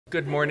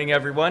Good morning,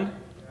 everyone.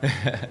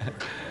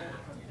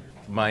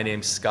 My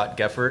name's Scott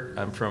Geffert.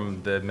 I'm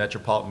from the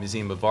Metropolitan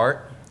Museum of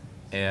Art,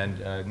 and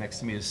next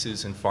to me is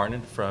Susan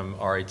Farnand from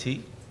RIT.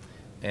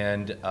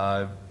 And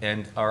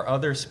our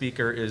other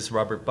speaker is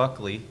Robert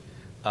Buckley,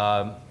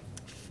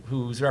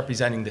 who's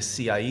representing the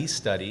CIE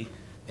study,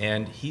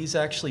 and he's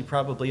actually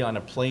probably on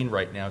a plane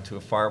right now to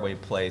a faraway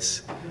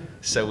place.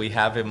 So we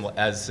have him,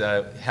 as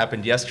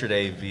happened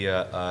yesterday,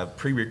 via a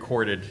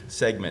pre-recorded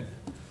segment.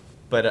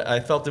 But I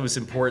felt it was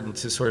important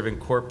to sort of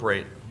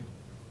incorporate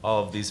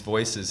all of these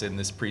voices in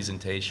this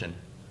presentation.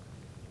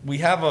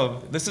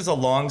 This is a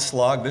long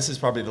slog. This is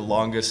probably the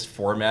longest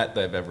format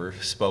that I've ever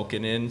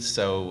spoken in.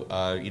 So,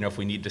 if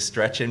we need to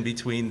stretch in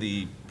between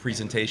the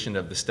presentation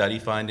of the study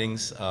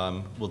findings,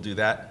 we'll do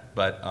that.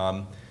 But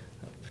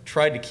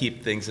tried to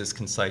keep things as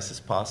concise as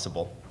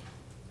possible.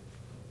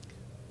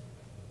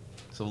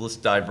 So let's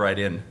dive right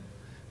in.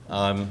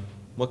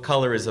 What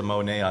color is a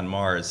Monet on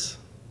Mars?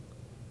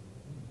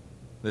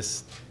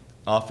 This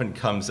often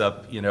comes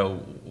up,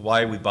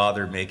 why we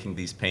bother making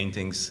these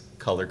paintings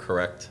color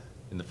correct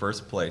in the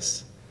first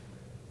place.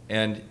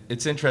 And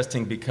it's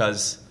interesting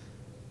because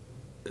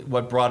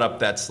what brought up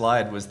that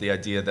slide was the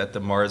idea that the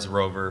Mars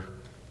rover,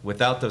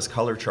 without those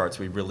color charts,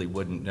 we really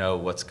wouldn't know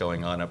what's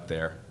going on up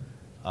there.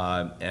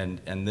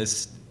 And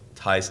this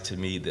ties to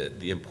me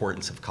the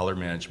importance of color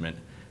management.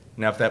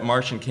 Now, if that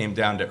Martian came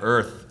down to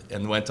Earth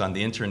and went on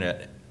the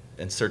internet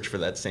and searched for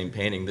that same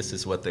painting, this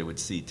is what they would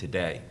see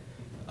today.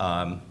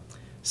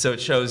 So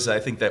it shows, I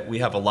think, that we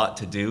have a lot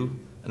to do.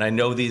 And I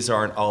know these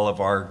aren't all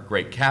of our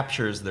great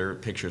captures. They're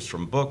pictures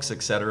from books,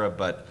 et cetera.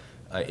 But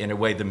in a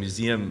way, the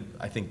museum,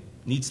 I think,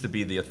 needs to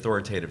be the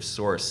authoritative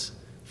source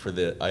for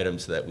the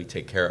items that we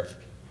take care of.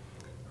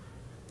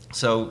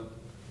 So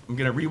I'm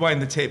going to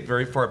rewind the tape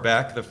very far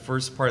back. The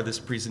first part of this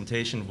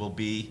presentation will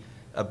be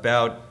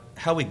about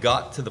how we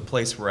got to the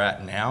place we're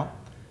at now,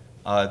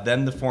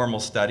 then the formal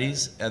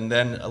studies, and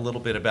then a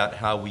little bit about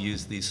how we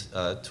use these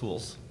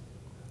tools.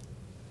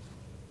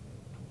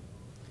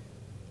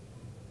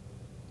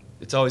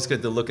 It's always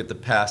good to look at the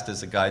past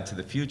as a guide to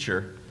the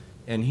future.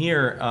 And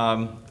here,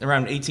 around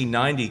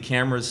 1890,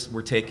 cameras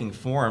were taking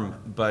form,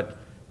 but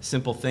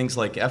simple things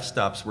like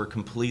f-stops were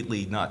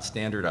completely not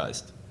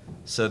standardized.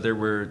 So there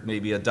were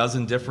maybe a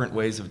dozen different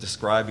ways of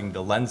describing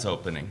the lens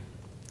opening.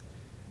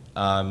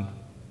 Albert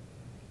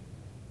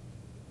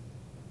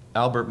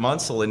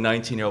Munsell in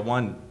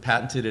 1901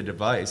 patented a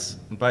device,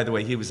 and by the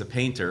way, he was a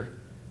painter,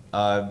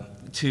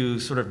 to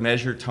sort of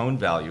measure tone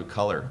value,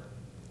 color.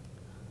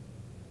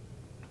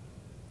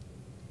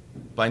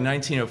 By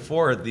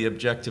 1904, the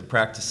objective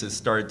practices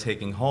started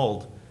taking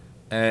hold.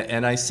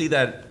 And I see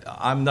that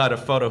I'm not a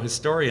photo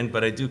historian,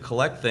 but I do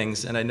collect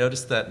things. And I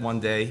noticed that one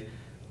day,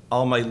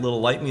 all my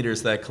little light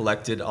meters that I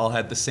collected all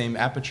had the same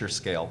aperture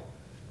scale.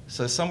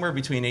 So somewhere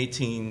between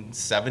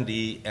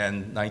 1870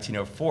 and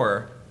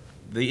 1904,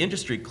 the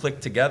industry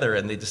clicked together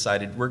and they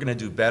decided we're going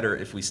to do better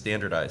if we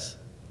standardize.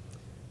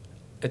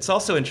 It's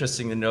also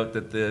interesting to note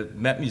that the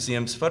Met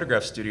Museum's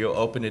photograph studio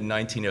opened in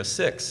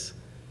 1906.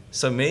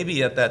 So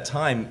maybe at that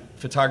time,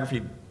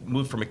 photography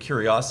moved from a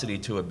curiosity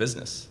to a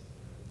business.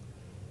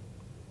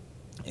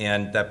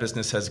 And that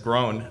business has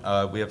grown.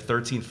 We have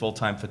 13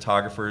 full-time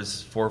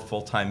photographers, 4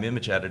 full-time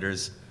image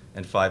editors,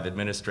 and 5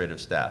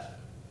 administrative staff.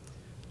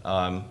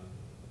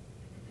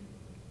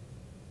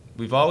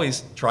 We've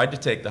always tried to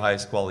take the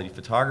highest quality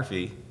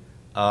photography,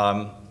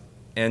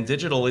 and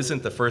digital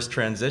isn't the first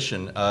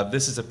transition.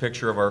 This is a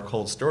picture of our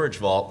cold storage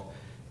vault.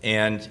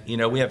 And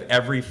we have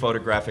every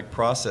photographic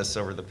process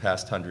over the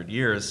past 100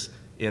 years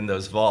in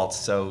those vaults,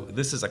 so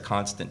this is a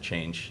constant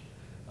change.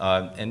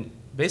 And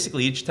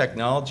basically each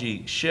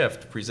technology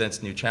shift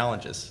presents new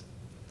challenges.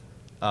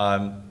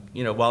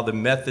 While the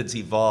methods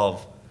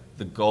evolve,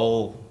 the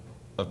goal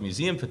of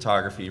museum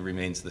photography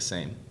remains the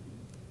same.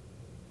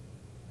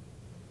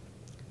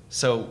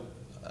 So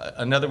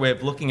another way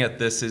of looking at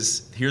this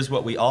is, here's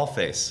what we all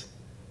face.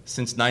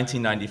 Since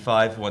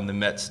 1995, when the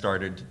Met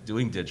started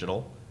doing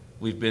digital,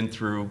 we've been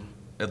through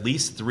at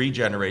least 3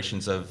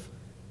 generations of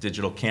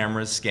digital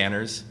cameras,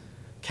 scanners,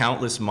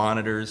 countless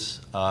monitors,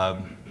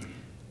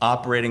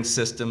 operating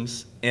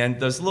systems, and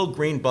those little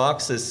green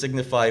boxes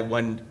signify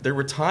when there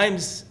were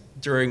times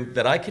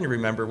that I can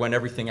remember when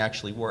everything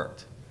actually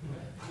worked.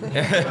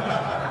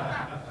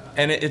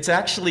 And it's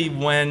actually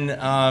when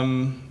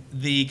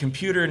the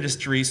computer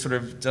industry sort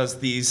of does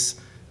these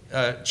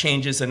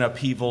changes and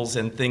upheavals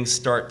and things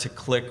start to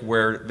click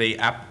where the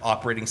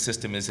operating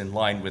system is in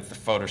line with the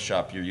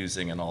Photoshop you're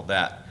using and all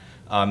that.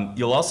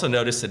 You'll also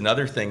notice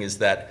another thing is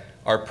that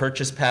our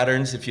purchase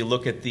patterns, if you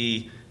look at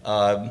the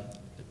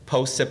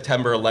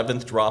post-September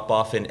 11th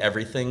drop-off in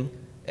everything,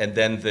 and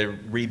then the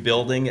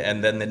rebuilding,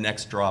 and then the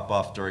next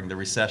drop-off during the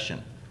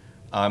recession.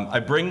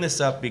 I bring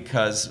this up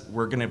because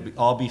we're going to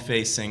all be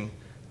facing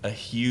a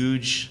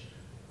huge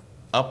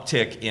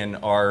uptick in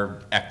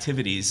our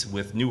activities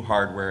with new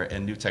hardware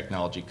and new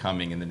technology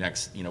coming in the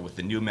next, with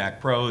the new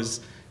Mac Pros,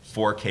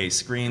 4K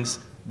screens.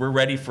 We're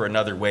ready for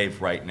another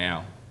wave right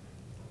now.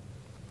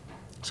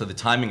 So the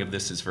timing of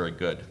this is very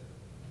good.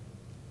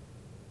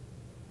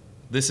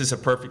 This is a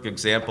perfect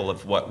example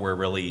of what we're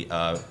really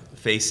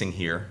facing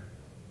here.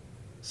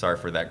 Sorry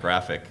for that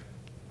graphic.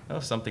 Oh,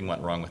 something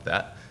went wrong with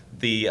that.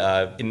 In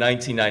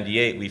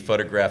 1998, we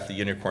photographed the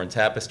unicorn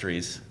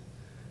tapestries,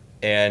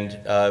 and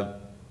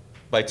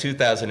by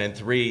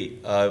 2003,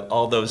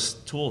 all those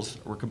tools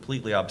were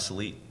completely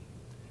obsolete.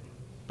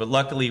 But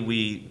luckily,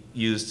 we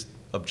used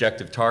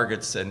objective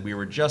targets, and we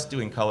were just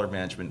doing color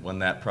management when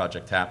that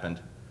project happened.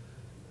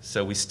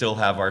 So we still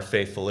have our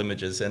faithful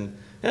images, and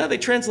they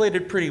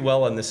translated pretty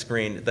well on the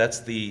screen.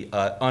 That's the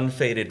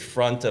unfaded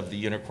front of the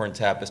unicorn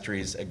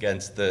tapestries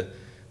against the,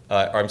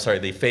 I'm sorry,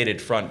 the faded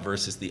front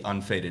versus the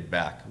unfaded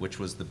back, which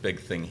was the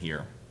big thing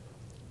here.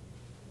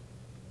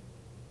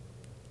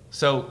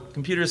 So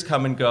computers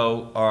come and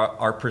go,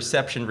 our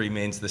perception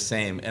remains the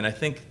same, and I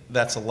think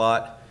that's a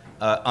lot.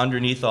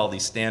 Underneath all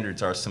these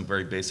standards are some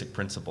very basic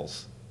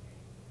principles.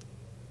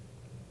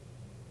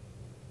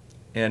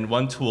 And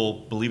one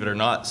tool, believe it or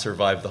not,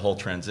 survived the whole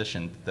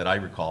transition that I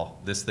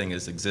recall. This thing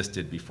has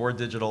existed before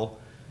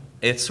digital.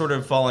 It's sort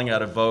of falling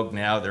out of vogue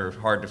now. They're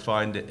hard to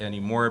find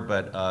anymore,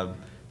 but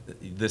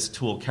this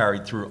tool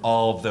carried through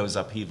all of those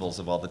upheavals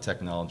of all the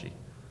technology.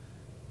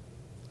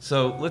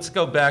 So let's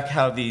go back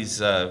how these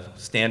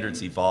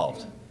standards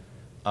evolved.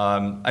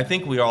 I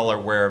think we all are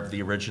aware of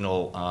the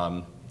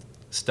original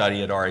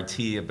study at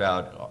RIT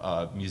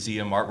about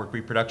museum artwork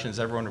reproduction. Is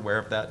everyone aware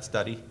of that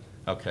study?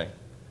 Okay.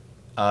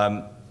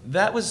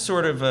 That was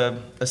sort of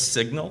a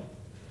signal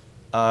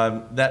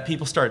that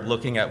people started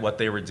looking at what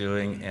they were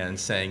doing and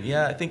saying,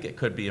 yeah, I think it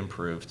could be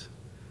improved.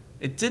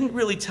 It didn't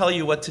really tell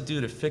you what to do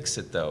to fix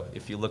it, though,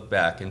 if you look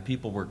back, and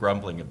people were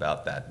grumbling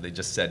about that. They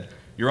just said,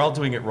 you're all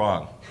doing it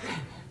wrong.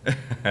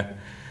 But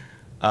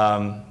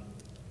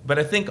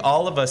I think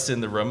all of us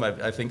in the room,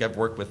 I think I've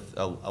worked with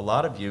a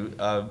lot of you,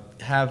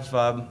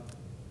 have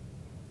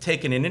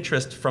taken an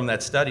interest from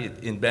that study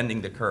in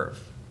bending the curve.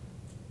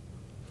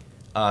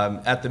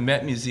 At the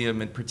Met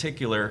Museum in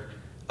particular,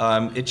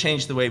 it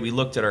changed the way we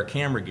looked at our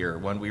camera gear.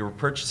 When we were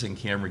purchasing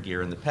camera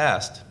gear in the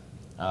past,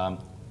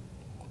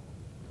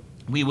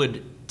 we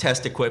would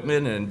test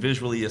equipment and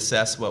visually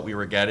assess what we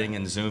were getting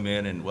and zoom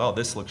in and, well,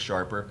 this looks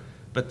sharper.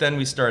 But then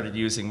we started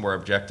using more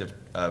objective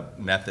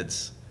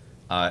methods.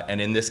 And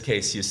in this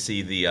case, you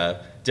see the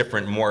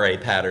different moire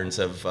patterns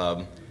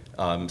of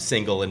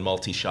single and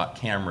multi-shot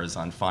cameras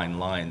on fine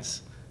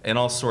lines and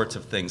all sorts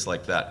of things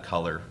like that,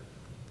 color.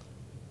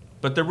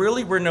 But there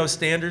really were no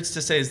standards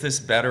to say, is this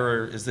better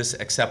or is this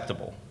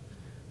acceptable?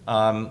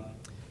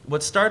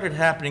 What started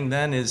happening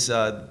then is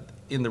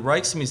in the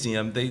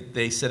Rijksmuseum,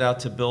 they set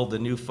out to build a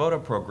new photo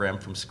program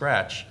from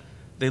scratch.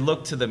 They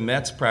looked to the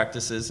Met's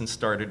practices and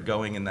started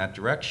going in that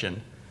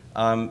direction.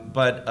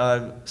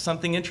 But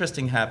something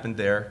interesting happened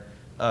there.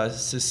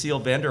 Cecile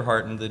van der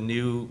Harten, the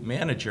new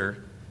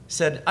manager,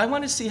 said, I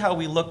want to see how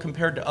we look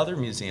compared to other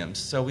museums.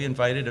 So we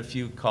invited a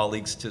few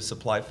colleagues to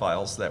supply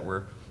files that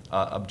were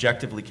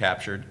objectively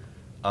captured.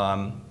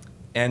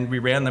 And we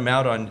ran them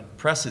out on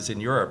presses in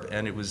Europe,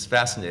 and it was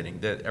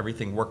fascinating that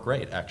everything worked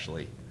great,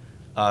 actually.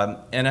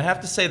 And I have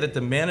to say that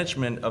the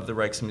management of the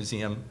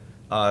Rijksmuseum,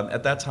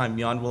 at that time,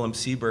 Jan Willem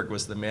Seeberg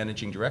was the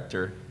managing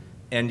director,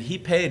 and he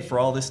paid for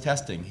all this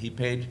testing. He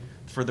paid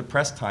for the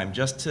press time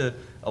just to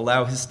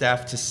allow his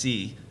staff to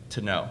see, to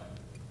know.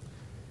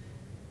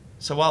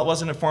 So while it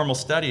wasn't a formal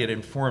study, it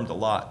informed a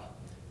lot.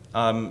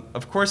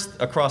 Of course,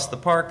 across the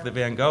park, the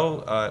Van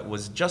Gogh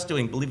was just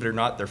doing, believe it or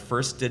not, their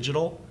first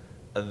digital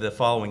the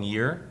following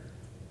year.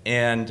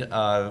 And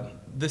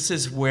this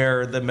is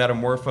where the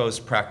metamorphose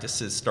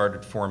practices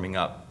started forming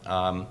up.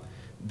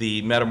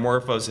 The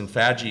metamorphose and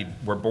Fadji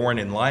were born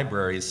in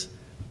libraries,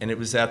 and it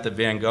was at the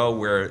Van Gogh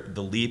where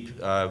the leap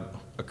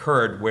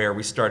occurred, where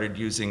we started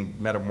using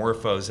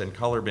metamorphose and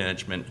color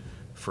management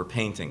for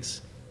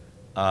paintings.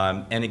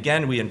 And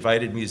again, we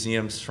invited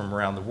museums from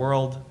around the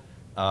world,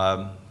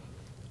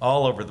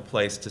 all over the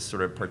place, to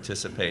sort of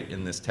participate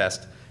in this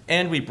test.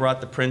 And we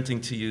brought the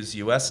printing to use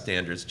US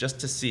standards just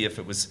to see if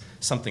it was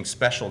something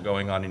special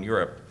going on in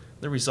Europe.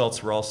 The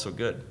results were also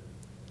good.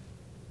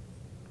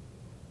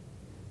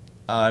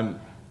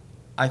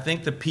 I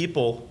think the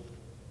people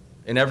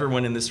and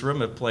everyone in this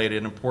room have played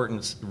an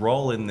important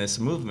role in this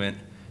movement.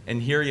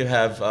 And here you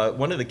have,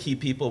 one of the key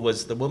people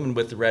was the woman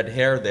with the red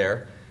hair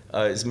there,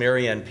 is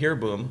Marianne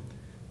Pierboom.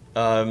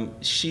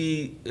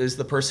 She is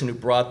the person who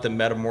brought the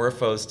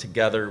metamorphose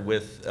together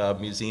with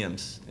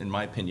museums, in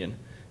my opinion.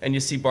 And you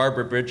see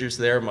Barbara Bridgers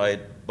there, my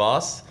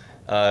boss.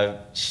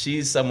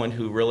 She's someone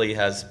who really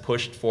has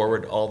pushed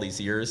forward all these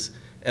years.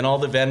 And all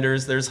the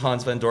vendors, there's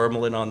Hans van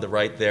Dormelen on the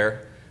right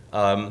there.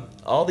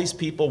 All these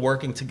people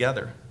working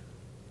together.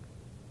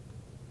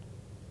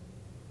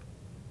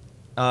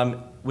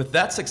 With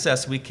that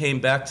success, we came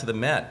back to the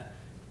Met,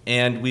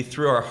 and we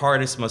threw our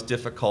hardest, most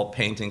difficult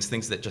paintings,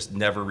 things that just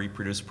never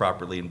reproduced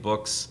properly in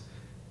books,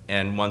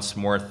 and once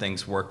more,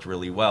 things worked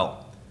really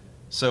well.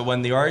 So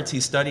when the RIT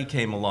study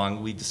came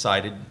along, we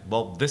decided,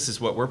 well, this is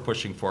what we're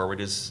pushing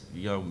forward, is,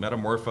 you know,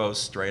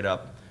 metamorphose straight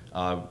up,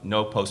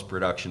 no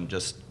post-production,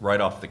 just right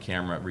off the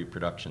camera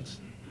reproductions.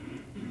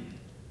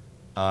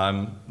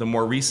 The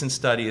more recent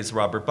study is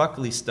Robert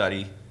Buckley's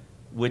study,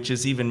 which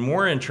is even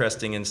more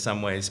interesting in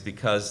some ways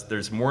because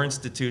there's more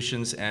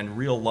institutions and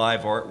real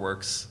live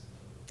artworks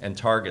and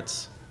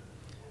targets.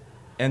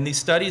 And these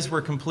studies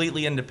were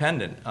completely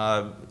independent.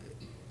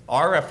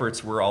 Our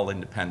efforts were all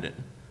independent,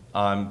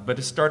 but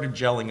it started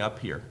gelling up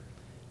here.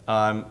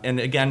 And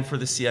again, for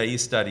the CIE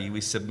study,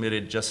 we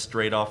submitted just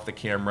straight off the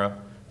camera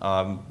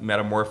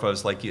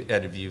metamorphos like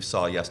Ed of you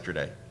saw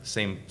yesterday.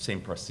 Same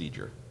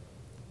procedure.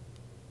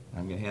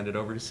 I'm going to hand it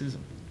over to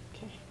Susan.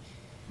 Okay.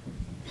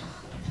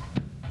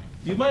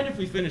 Do you mind if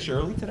we finish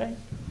early today?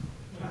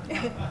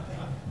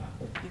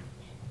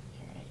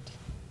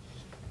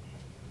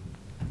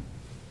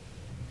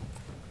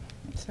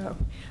 So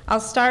I'll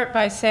start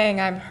by saying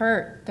I'm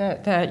hurt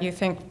that you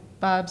think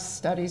Bob's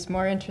study's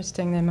more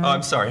interesting than mine. Oh,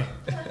 I'm sorry.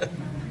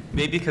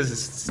 Maybe because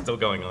it's still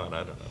going on.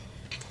 I don't know.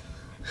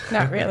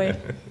 Not really.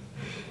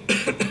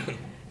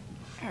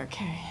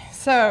 Okay.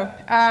 So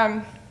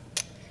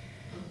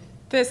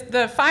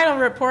the final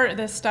report of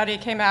this study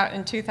came out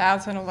in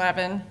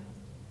 2011.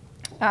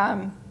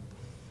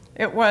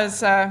 It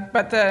was,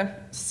 but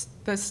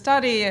the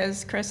study,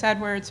 as Chris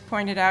Edwards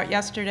pointed out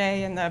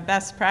yesterday in the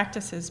best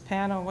practices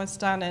panel, was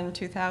done in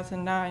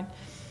 2009.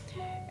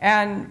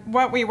 And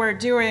what we were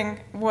doing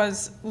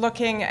was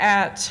looking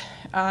at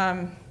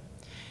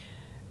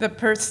the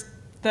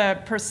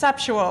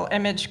perceptual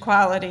image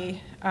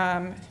quality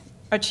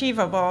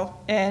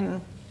achievable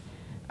in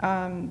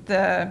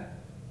the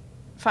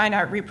fine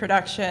art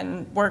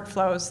reproduction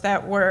workflows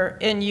that were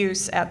in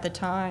use at the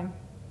time.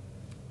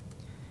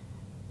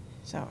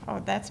 So,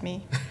 oh, that's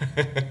me.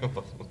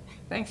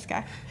 Thanks,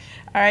 Guy.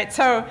 All right,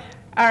 so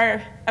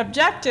our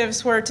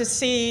objectives were to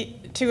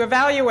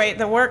evaluate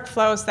the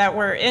workflows that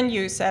were in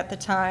use at the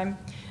time,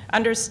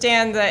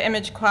 understand the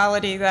image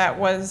quality that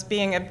was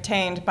being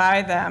obtained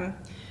by them,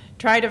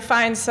 try to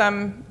find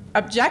some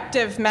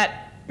objective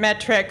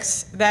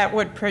metrics that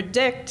would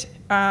predict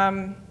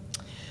the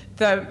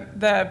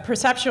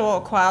perceptual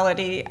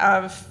quality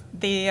of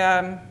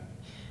the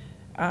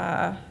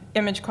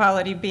image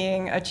quality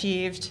being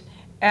achieved,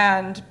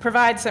 and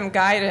provide some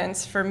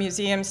guidance for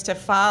museums to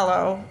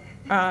follow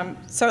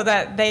so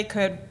that they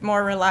could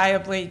more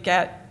reliably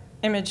get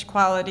image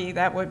quality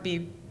that would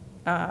be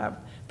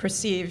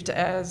perceived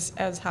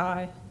as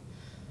high.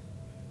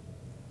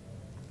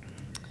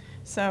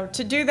 So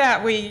to do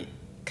that, we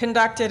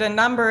conducted a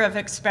number of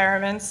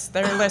experiments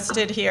that are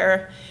listed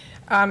here.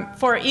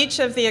 For each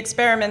of the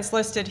experiments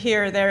listed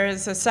here, there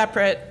is a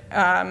separate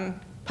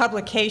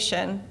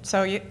publication,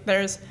 so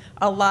there's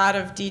a lot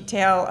of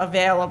detail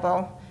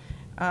available.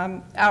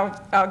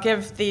 I'll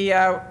give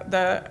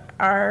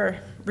our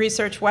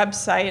research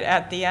website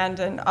at the end,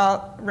 and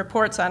all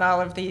reports on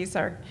all of these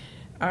are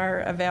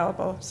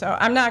available. So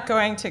I'm not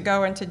going to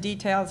go into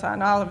details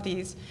on all of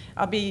these.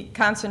 I'll be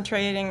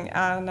concentrating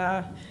on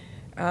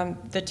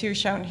the two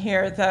shown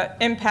here, the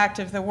impact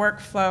of the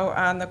workflow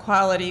on the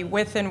quality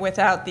with and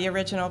without the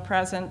original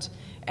present,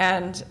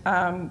 and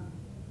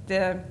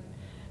the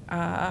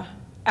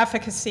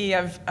efficacy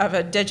of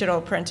a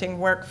digital printing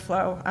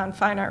workflow on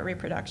fine art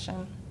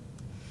reproduction.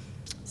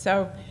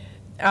 So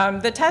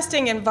the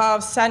testing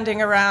involves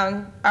sending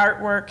around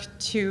artwork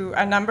to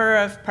a number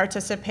of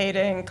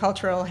participating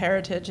cultural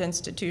heritage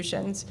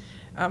institutions.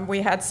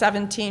 We had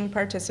 17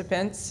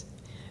 participants.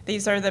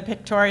 These are the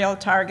pictorial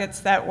targets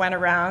that went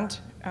around.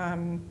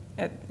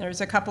 There's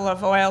a couple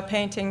of oil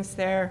paintings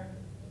there,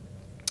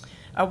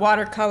 a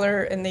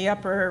watercolor in the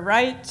upper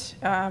right,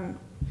 an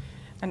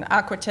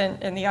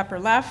aquatint in the upper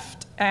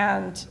left,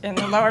 and in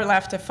the lower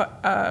left,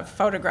 a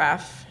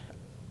photograph.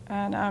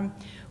 And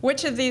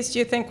which of these do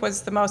you think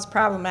was the most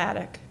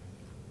problematic?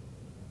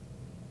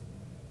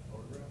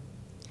 Photograph?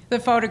 The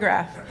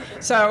photograph.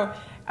 So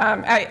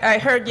I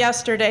heard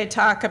yesterday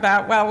talk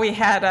about, well, we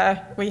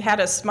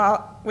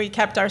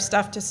kept our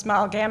stuff to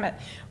small gamut.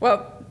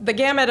 Well, the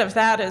gamut of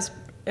that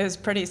is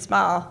pretty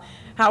small.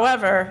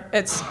 However,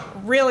 it's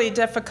really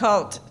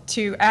difficult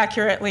to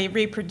accurately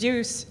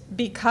reproduce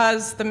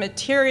because the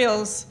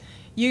materials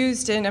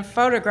used in a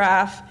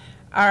photograph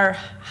are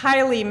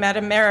highly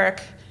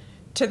metameric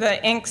to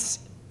the inks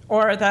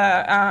or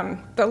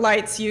the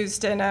lights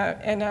used in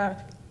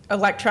a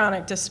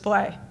electronic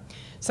display.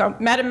 So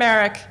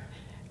metameric,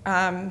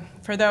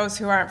 for those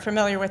who aren't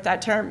familiar with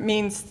that term,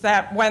 means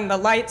that when the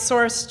light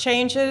source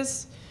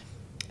changes,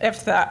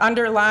 if the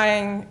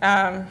underlying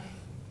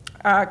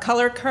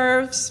color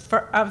curves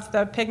of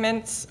the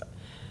pigments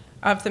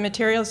of the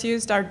materials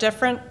used are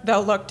different,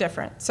 they'll look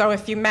different. So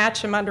if you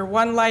match them under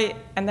one light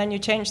and then you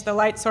change the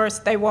light source,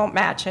 they won't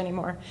match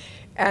anymore.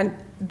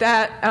 And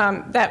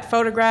that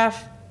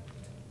photograph,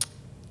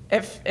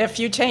 if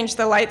you change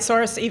the light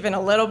source even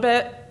a little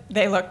bit,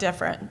 they look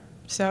different.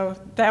 So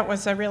that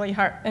was a really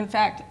hard. In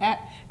fact,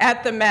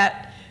 at the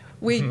Met,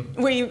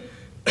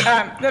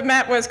 the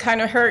Met was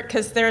kind of hurt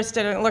because theirs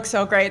didn't look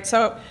so great.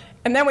 So,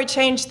 and then we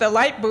changed the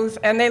light booth,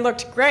 and they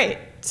looked great.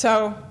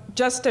 So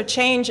just a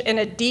change in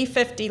a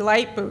D50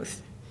 light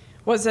booth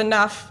was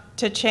enough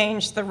to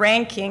change the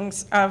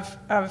rankings of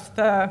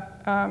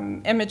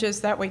the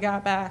images that we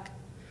got back.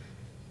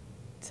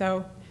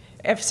 So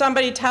if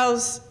somebody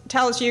tells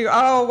you,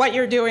 oh, what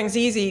you're doing is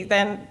easy,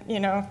 then,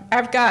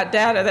 I've got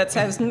data that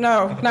says,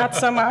 no, not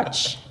so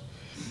much.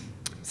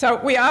 So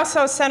we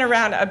also sent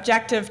around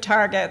objective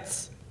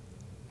targets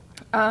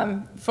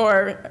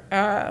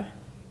to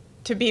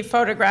be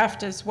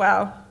photographed as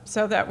well,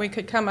 so that we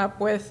could come up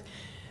with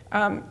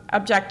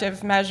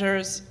objective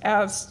measures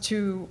as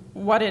to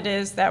what it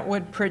is that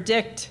would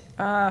predict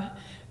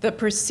the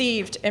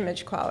perceived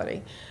image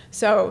quality.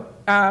 So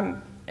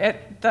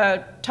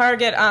the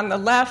target on the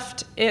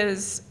left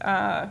is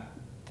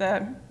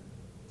the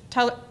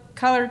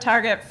color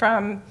target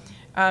from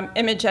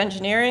image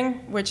engineering,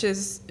 which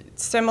is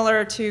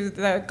similar to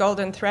the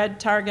golden thread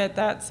target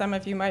that some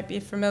of you might be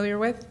familiar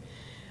with.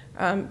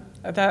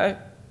 The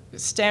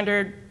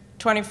standard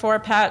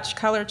 24-patch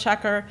color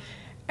checker,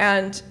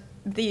 and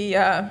the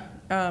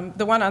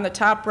one on the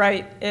top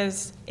right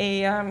is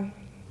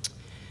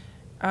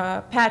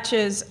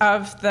patches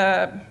of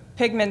the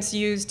pigments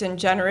used in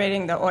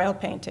generating the oil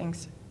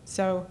paintings.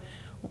 So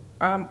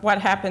what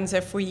happens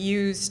if we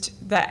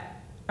used the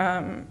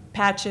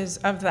patches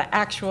of the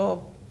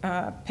actual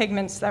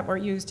pigments that were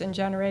used in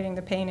generating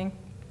the painting?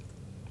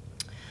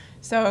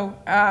 So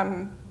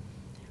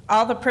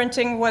all the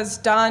printing was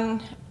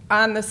done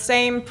on the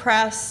same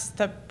press.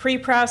 The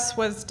pre-press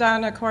was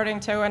done according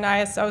to an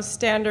ISO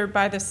standard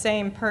by the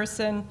same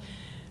person.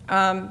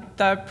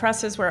 The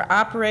presses were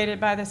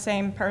operated by the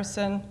same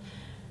person.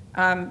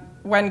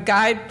 When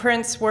guide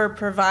prints were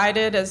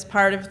provided as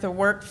part of the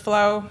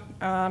workflow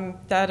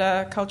that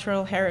a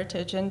cultural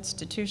heritage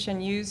institution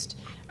used,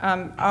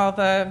 all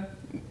the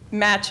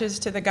matches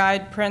to the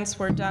guide prints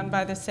were done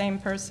by the same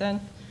person.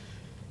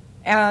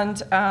 And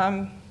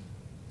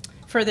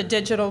for the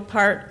digital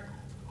part,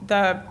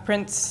 the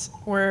prints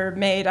were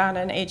made on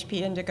an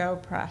HP Indigo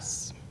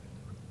press.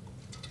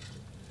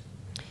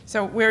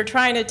 So we're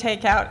trying to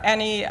take out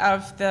any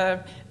of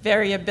the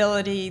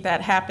variability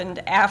that happened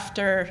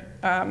after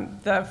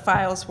the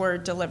files were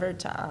delivered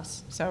to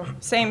us. So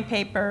same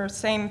paper,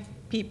 same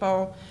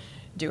people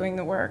doing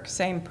the work,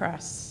 same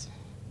press.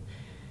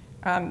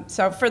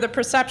 So for the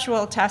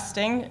perceptual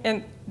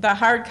testing, the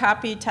hard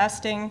copy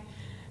testing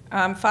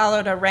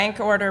followed a rank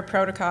order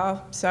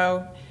protocol.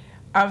 So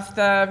of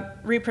the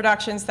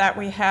reproductions that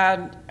we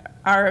had,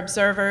 our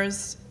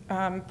observers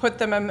put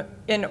them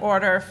in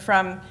order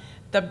from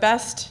the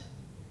best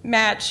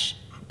match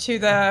to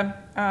the,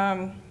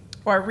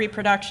 or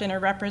reproduction or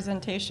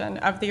representation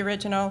of the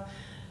original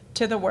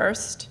to the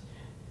worst.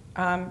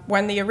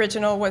 When the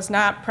original was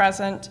not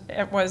present,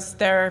 it was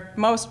their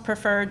most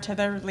preferred to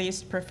their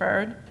least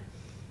preferred.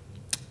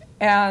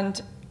 And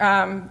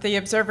the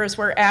observers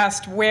were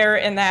asked where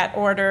in that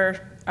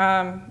order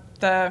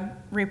the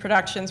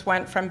reproductions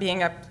went from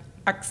being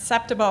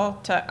acceptable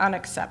to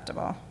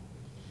unacceptable.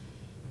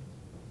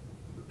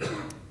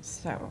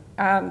 So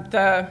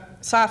the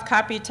soft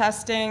copy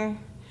testing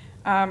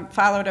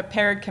followed a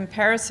paired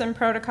comparison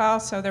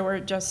protocol, so there were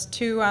just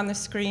two on the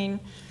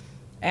screen,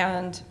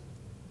 and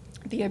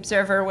the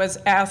observer was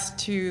asked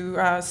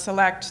to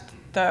select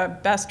the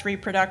best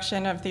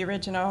reproduction of the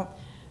original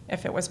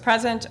if it was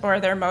present, or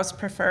their most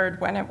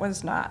preferred when it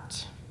was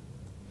not.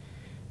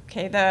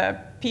 Okay, the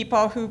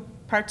people who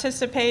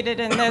participated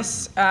in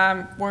this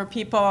were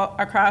people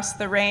across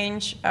the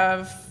range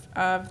of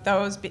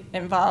those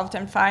involved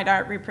in fine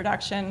art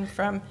reproduction,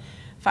 from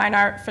fine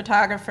art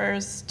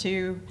photographers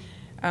to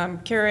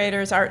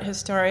curators, art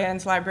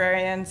historians,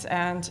 librarians,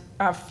 and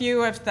a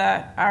few of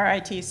the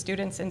RIT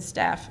students and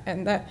staff.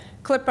 And the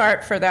clip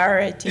art for the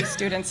RIT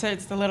students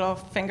is the little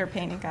finger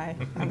painting guy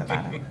on the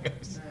bottom.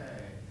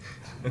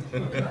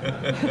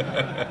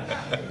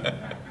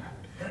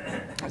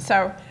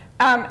 So,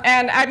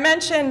 and I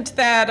mentioned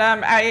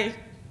that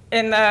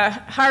in the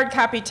hard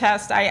copy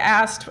test, I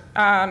asked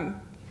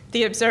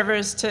the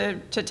observers to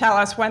tell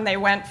us when they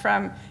went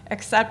from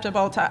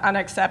acceptable to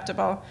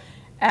unacceptable.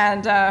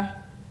 And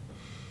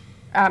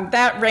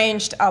that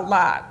ranged a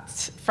lot,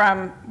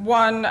 from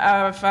one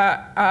of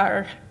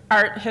our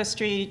art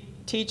history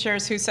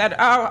teachers who said,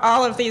 oh,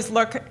 all of these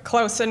look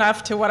close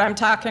enough to what I'm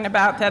talking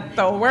about that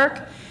they'll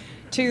work,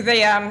 to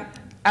the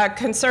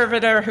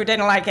conservator who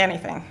didn't like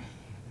anything.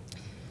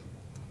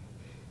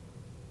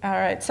 All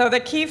right, so the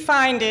key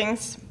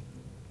findings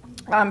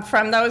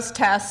from those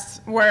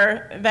tests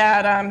were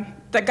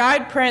that the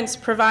guide prints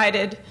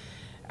provided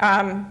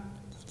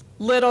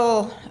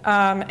little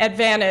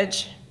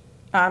advantage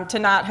to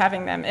not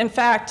having them. In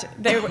fact,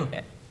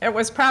 it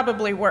was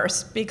probably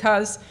worse,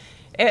 because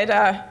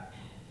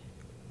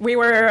we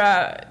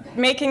were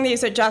making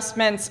these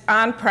adjustments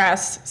on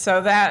press,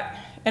 so that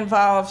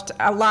involved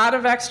a lot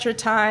of extra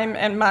time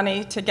and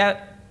money to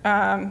get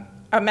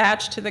a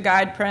match to the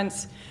guide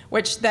prints,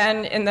 which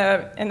then in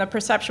the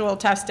perceptual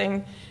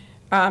testing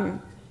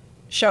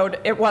showed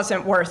it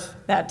wasn't worth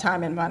that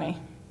time and money.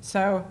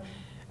 So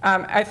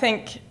I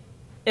think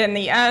in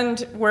the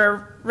end,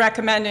 we're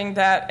recommending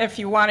that if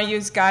you want to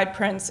use guide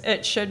prints,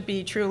 it should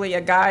be truly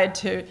a guide,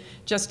 to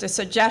just a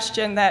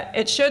suggestion that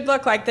it should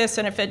look like this,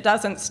 and if it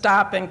doesn't,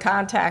 stop and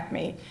contact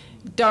me.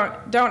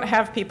 don't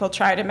have people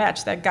try to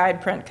match that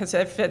guide print, because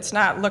if it's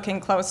not looking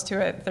close to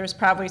it, there's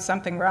probably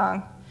something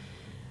wrong.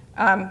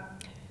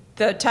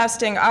 The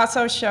testing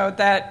also showed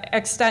that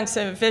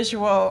extensive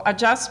visual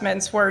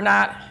adjustments were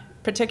not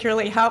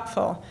particularly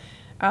helpful.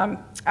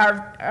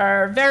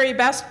 Our very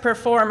best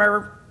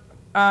performer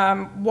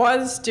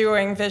was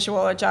doing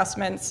visual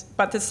adjustments,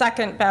 but the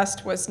second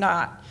best was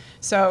not.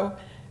 So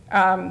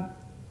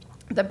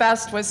the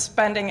best was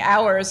spending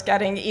hours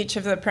getting each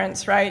of the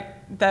prints right.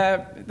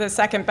 The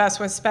second best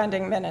was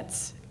spending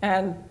minutes.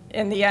 And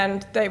in the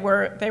end, they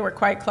were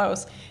quite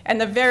close. And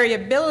the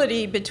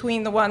variability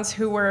between the ones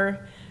who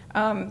were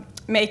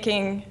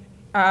making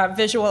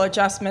visual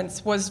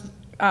adjustments was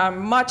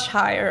much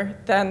higher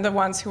than the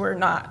ones who were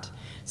not.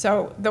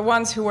 So the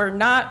ones who were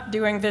not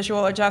doing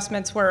visual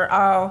adjustments were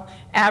all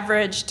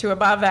average to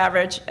above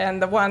average,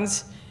 and the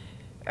ones,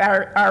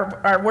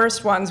 our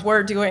worst ones,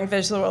 were doing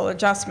visual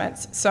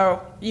adjustments.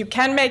 So you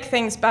can make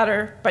things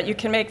better, but you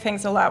can make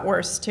things a lot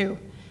worse too.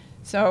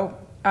 So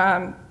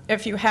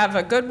if you have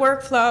a good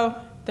workflow,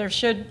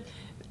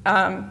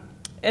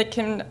 it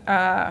can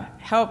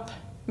help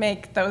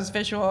make those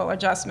visual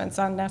adjustments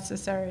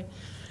unnecessary.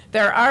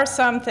 There are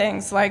some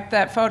things, like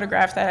that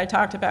photograph that I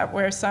talked about,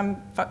 where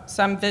some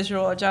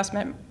visual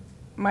adjustment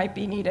might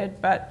be needed,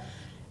 but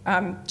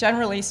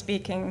generally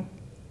speaking,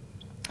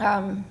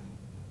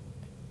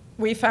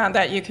 we found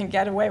that you can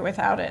get away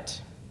without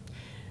it.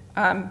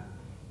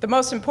 The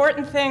most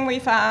important thing we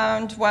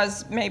found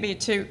was maybe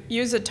to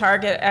use a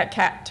target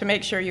to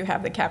make sure you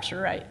have the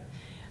capture right.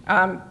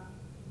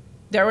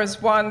 There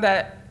was one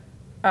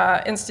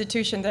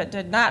institution that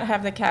did not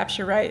have the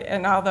capture right,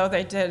 and although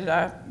they did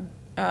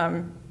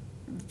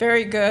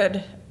very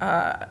good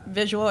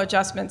visual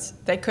adjustments,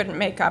 they couldn't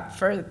make up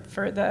for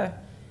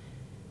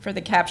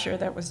the capture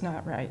that was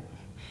not right.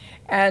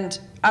 And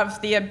of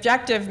the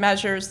objective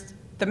measures,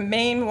 the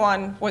main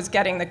one was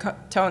getting the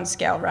tone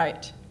scale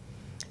right.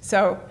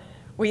 So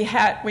we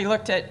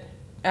looked at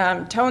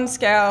tone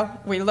scale,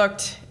 we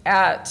looked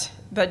at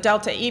the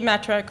delta E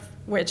metric,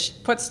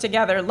 which puts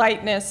together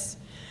lightness,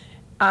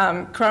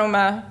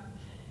 chroma,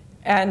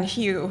 and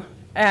hue.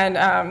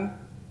 And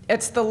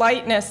it's the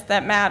lightness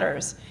that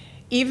matters.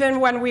 Even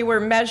when we were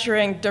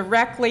measuring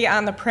directly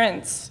on the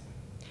prints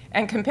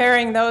and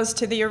comparing those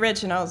to the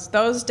originals,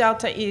 those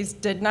delta E's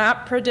did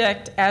not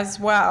predict as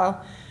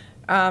well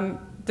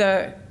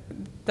the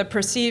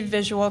perceived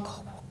visual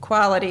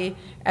quality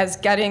as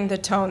getting the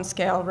tone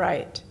scale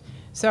right.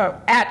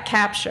 So at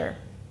capture.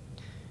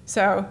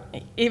 So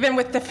even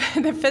with the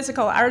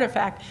physical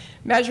artifact,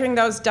 measuring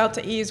those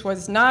delta E's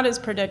was not as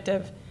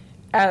predictive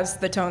as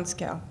the tone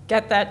scale.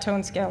 Get that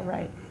tone scale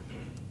right.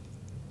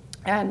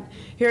 And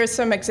here are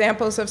some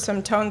examples of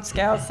some tone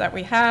scales that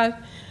we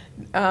had.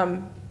 The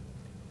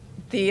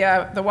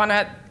one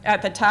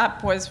at the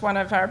top was one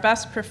of our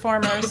best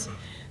performers.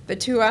 The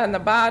two on the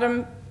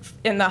bottom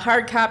in the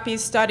hard copy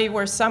study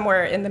were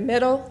somewhere in the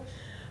middle,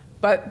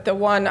 but the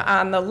one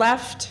on the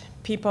left,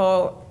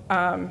 people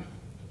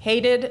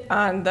hated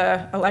on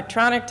the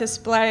electronic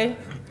display.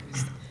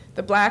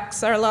 The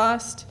blacks are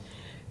lost.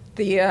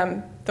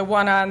 The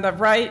one on the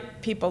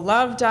right, people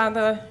loved on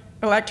the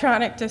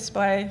electronic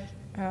display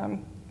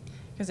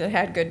because it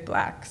had good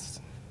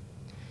blacks.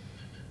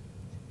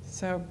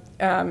 So,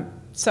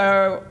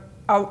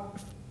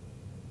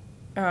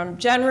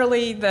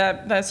 generally,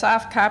 the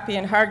soft copy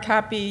and hard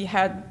copy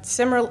had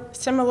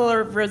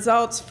similar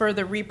results for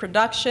the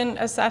reproduction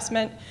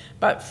assessment,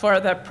 but for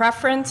the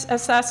preference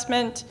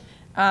assessment,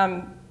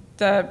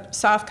 the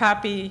soft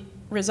copy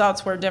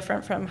results were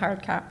different from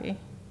hard copy.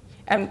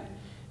 And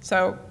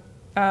so,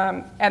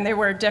 and they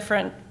were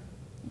different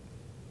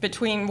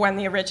between when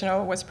the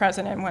original was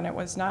present and when it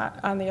was not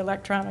on the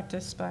electronic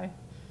display.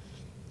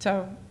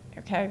 So,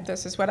 okay,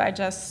 this is what I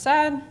just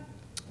said.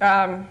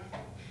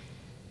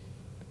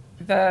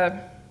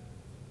 The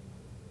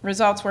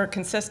results were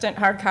consistent,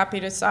 hard copy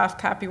to soft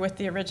copy with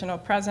the original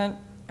present,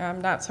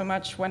 not so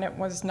much when it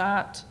was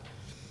not.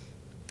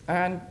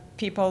 And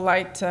people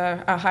liked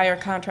a higher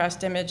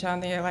contrast image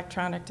on the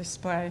electronic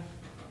display.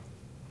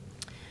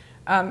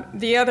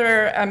 The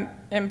other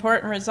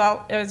important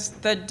result is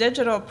the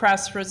digital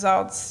press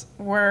results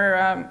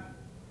were,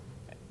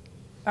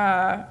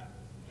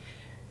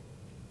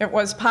 it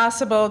was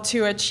possible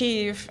to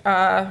achieve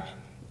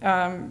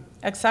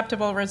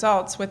acceptable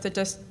results with the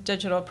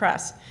digital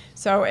press.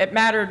 So it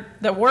mattered,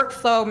 the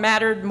workflow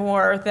mattered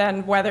more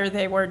than whether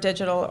they were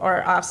digital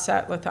or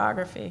offset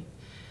lithography.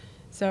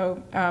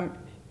 So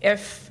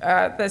if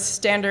the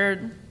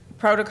standard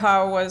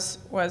protocol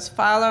was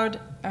followed,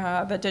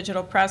 the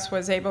digital press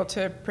was able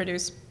to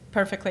produce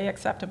perfectly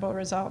acceptable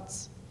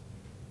results.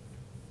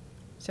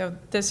 So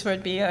this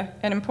would be an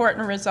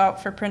important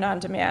result for print on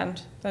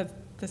demand, that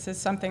this is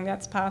something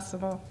that's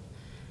possible.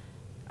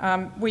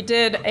 We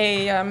did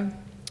a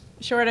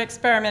short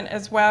experiment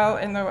as well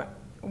in the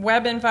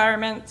web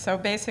environment. So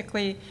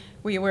basically,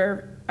 we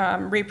were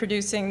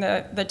reproducing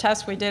the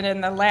test we did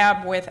in the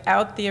lab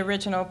without the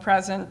original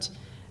present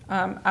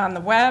on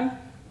the web.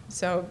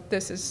 So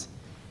this is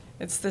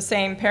It's the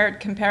same paired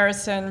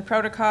comparison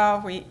protocol.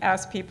 We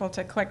asked people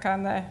to click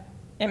on the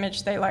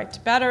image they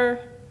liked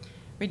better.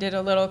 We did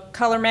a little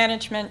color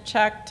management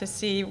check to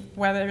see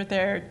whether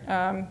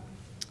their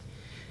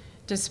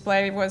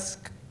display was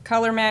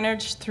color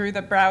managed through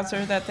the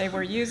browser that they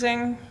were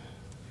using.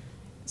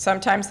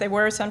 Sometimes they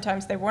were,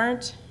 sometimes they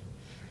weren't.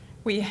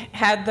 We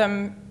had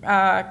them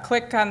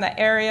click on the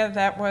area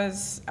that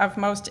was of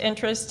most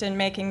interest in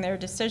making their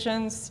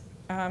decisions.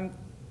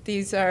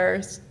 These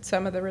are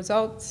some of the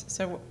results.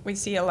 So we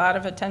see a lot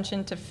of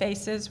attention to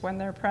faces when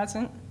they're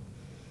present.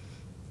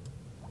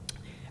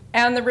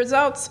 And the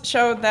results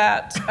showed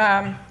that,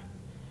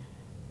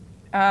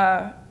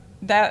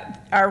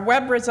 that our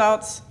web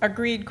results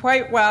agreed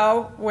quite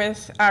well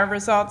with our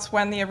results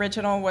when the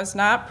original was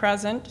not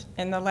present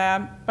in the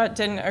lab, but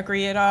didn't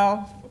agree at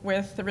all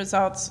with the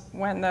results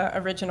when the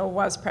original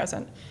was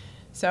present.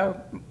 So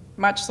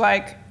much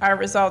like our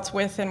results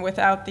with and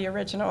without the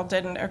original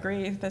didn't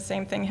agree, the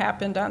same thing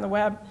happened on the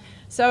web.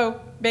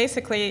 So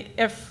basically,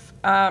 if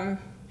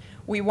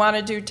we want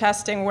to do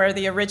testing where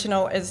the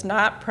original is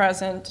not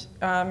present,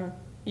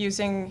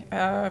 using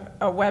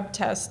a web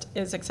test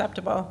is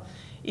acceptable,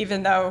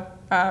 even though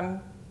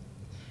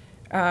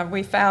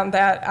we found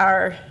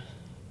that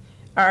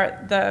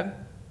the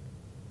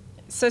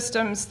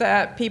systems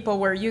that people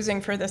were using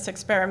for this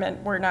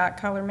experiment were not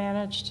color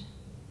managed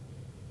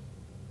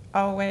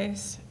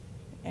always.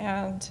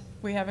 And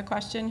we have a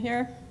question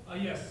here.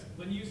 Yes,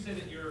 when you say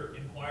that you're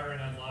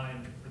inquiring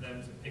online for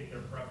them to pick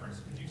their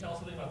preference, could you tell us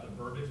something about the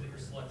verbiage that you're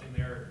selecting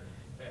there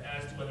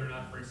as to whether or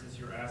not, for instance,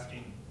 you're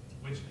asking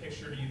which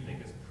picture do you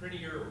think is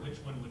prettier, which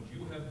one would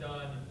you have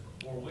done,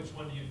 or which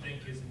one do you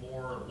think is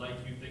more like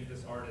you think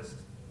this artist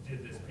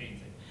did this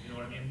painting? You know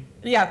what I mean?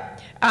 Yeah.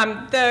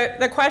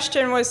 The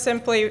question was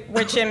simply,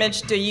 which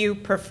image do you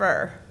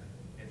prefer?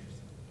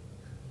 Interesting.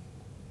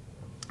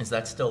 Is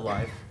that still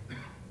live?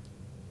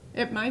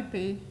 It might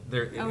be.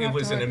 It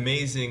was an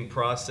amazing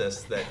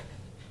process that,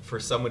 for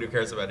someone who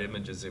cares about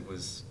images, it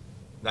was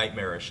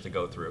nightmarish to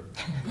go through.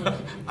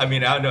 I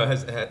mean, I don't know,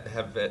 has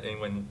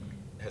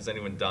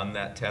anyone done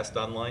that test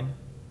online?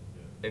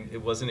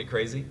 Wasn't it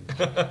crazy?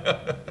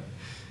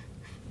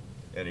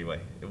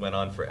 Anyway, it went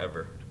on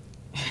forever.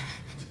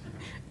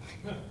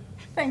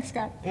 Thanks,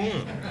 Scott.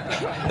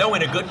 No,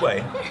 in a good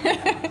way.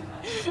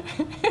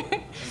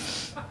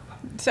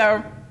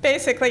 So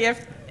basically,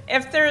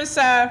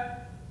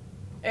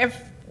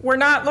 if we're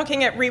not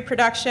looking at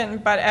reproduction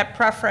but at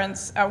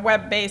preference, a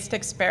web-based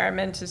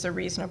experiment is a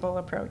reasonable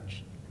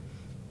approach.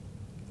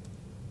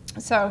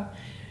 So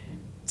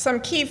some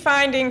key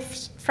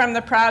findings from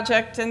the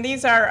project, and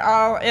these are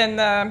all in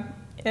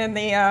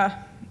the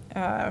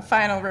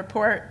final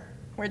report,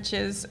 which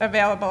is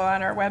available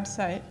on our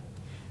website.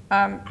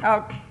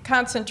 I'll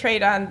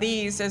concentrate on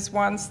these as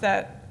ones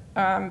that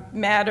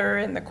matter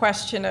in the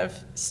question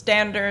of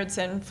standards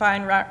and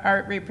fine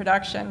art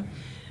reproduction.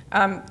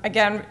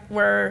 Again,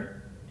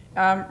 we're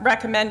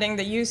recommending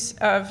the use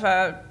of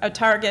a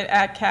target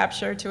at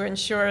capture to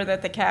ensure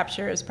that the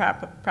capture is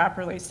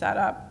properly set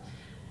up.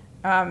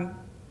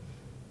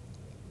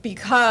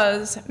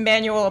 Because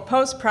manual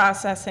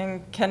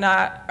post-processing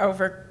cannot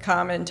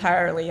overcome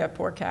entirely a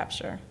poor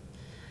capture.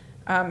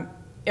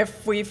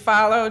 If we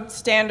followed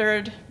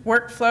standard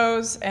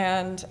workflows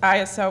and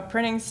ISO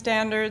printing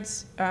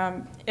standards,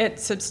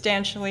 it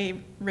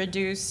substantially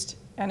reduced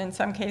and in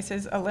some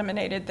cases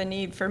eliminated the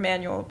need for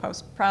manual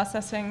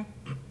post-processing.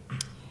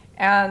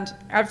 And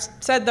I've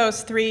said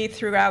those three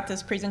throughout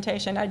this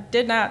presentation. I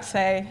did not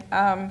say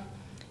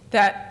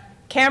that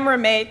camera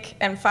make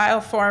and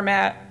file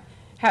format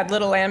had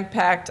little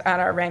impact on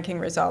our ranking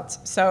results.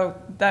 So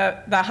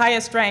the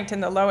highest ranked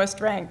and the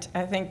lowest ranked,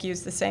 I think,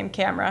 used the same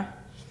camera.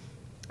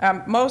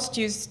 Most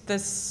used the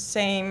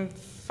same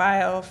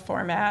file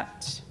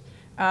format.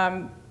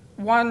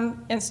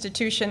 One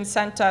institution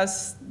sent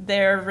us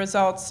their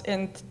results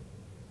in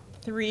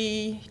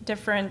 3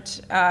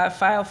 different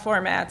file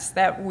formats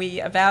that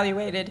we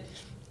evaluated,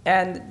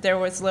 and there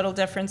was little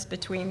difference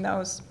between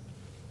those.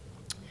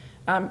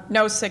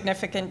 No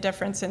significant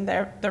difference in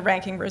the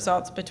ranking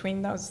results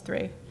between those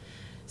 3.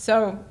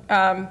 So,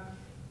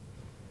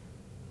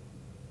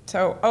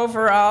 so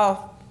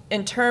overall,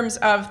 in terms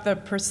of the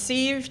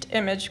perceived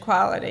image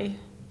quality,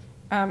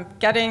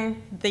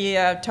 getting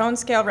the tone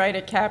scale right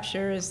at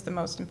capture is the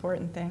most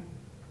important thing.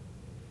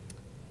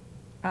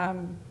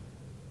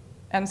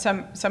 And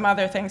some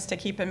other things to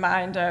keep in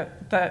mind,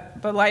 the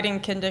lighting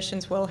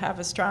conditions will have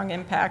a strong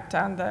impact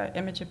on the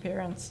image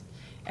appearance.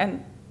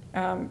 And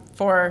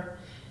for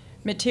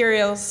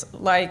materials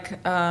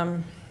like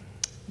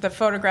the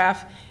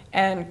photograph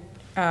and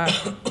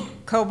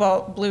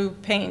cobalt blue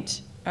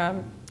paint,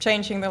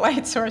 changing the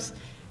light source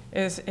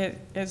is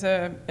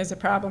a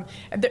problem.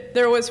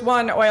 There was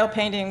one oil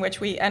painting which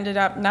we ended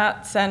up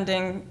not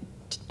sending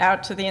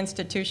out to the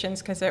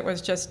institutions because it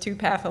was just too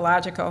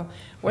pathological,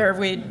 where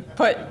we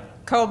put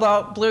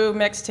cobalt blue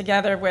mixed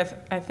together with,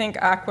 I think,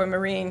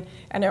 aquamarine,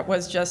 and it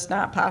was just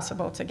not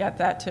possible to get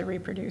that to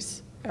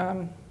reproduce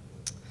in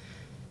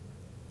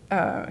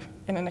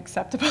an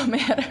acceptable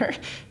manner.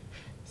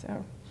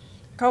 So,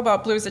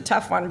 Cobalt blue is a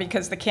tough one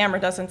because the camera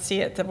doesn't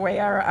see it the way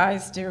our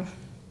eyes do.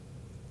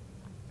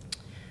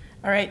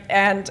 All right,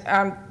 and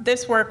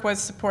this work was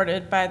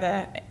supported by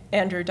the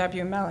Andrew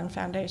W. Mellon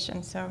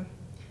Foundation, so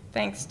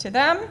thanks to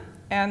them.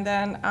 And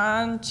then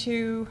on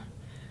to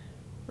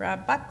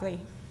Rob Buckley.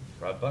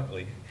 Rob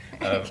Buckley.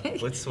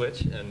 Let's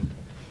switch. And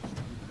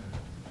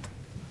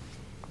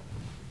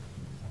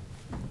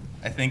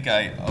I think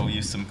I owe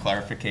you some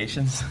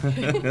clarifications.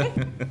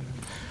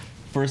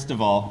 First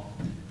of all,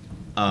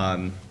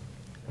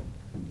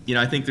 you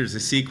know, I think there's a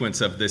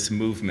sequence of this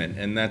movement,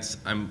 and that's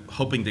I'm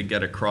hoping to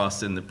get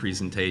across in the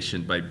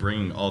presentation by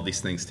bringing all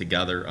these things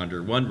together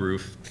under one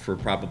roof for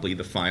probably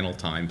the final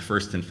time,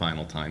 first and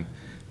final time,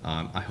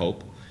 I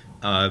hope,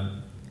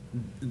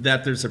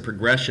 that there's a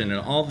progression,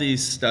 and all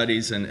these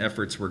studies and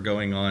efforts were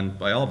going on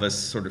by all of us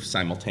sort of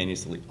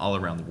simultaneously all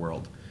around the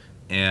world.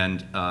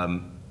 And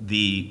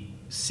the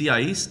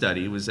CIE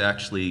study was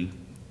actually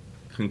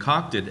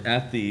concocted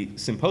at the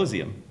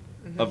symposium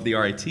of the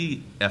RIT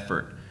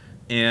effort.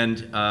 And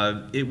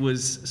it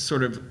was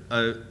sort of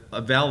a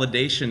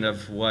validation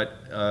of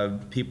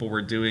what people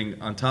were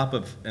doing on top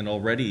of an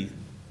already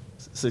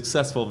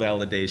successful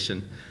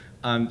validation.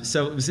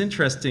 So it was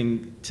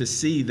interesting to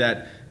see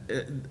that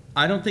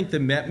I don't think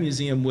the Met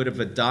Museum would have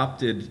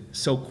adopted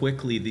so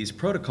quickly these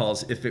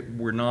protocols if it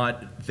were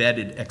not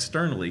vetted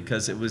externally,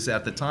 because it was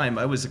at the time,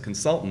 I was a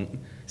consultant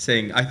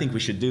saying, I think we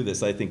should do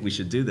this, I think we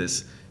should do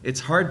this. It's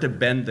hard to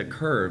bend the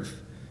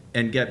curve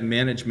and get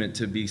management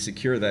to be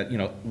secure that, you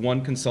know,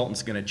 one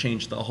consultant's going to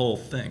change the whole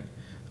thing.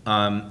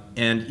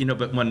 And, you know,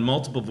 but when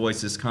multiple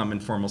voices come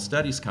and formal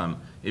studies come,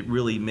 it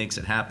really makes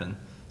it happen.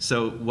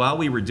 So while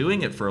we were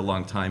doing it for a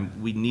long time,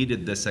 we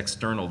needed this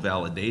external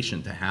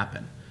validation to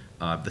happen,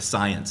 the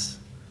science.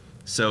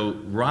 So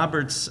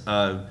Robert's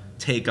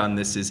take on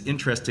this is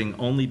interesting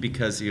only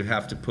because you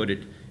have to put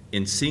it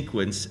in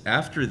sequence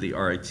after the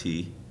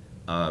RIT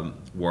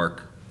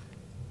work,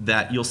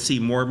 that you'll see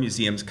more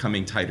museums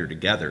coming tighter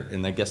together,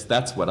 and I guess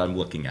that's what I'm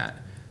looking at.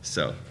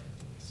 So,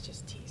 It's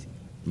just teasing.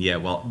 yeah,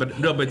 well, but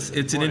no, but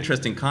it's an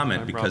interesting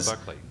comment I'm because Rob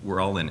Buckley. we're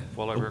all in it.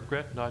 While I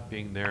regret not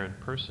being there in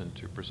person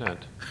to present,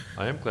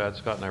 I am glad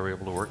Scott and I were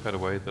able to work out a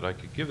way that I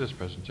could give this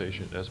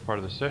presentation as part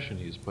of the session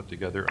he's put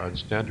together on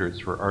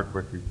standards for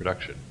artwork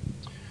reproduction.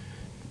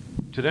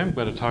 Today I'm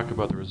going to talk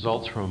about the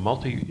results from a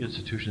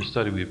multi-institution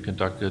study we've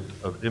conducted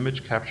of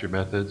image capture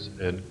methods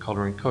and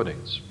coloring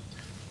coatings.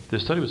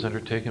 This study was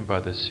undertaken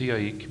by the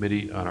CIE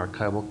Committee on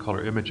Archival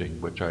Color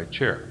Imaging, which I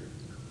chair,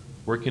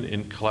 working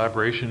in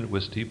collaboration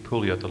with Steve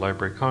Pooley at the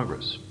Library of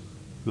Congress,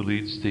 who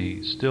leads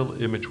the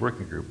Still Image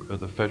Working Group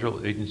of the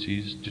Federal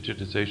Agency's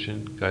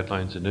Digitization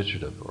Guidelines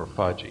Initiative, or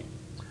FAGI.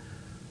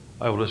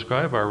 I will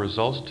describe our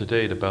results to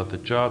date about the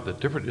job that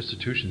different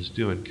institutions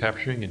do in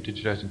capturing and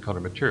digitizing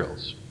color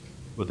materials,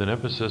 with an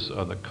emphasis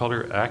on the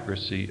color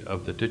accuracy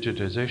of the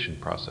digitization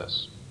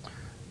process.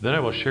 Then I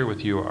will share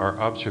with you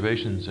our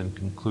observations and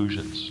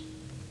conclusions.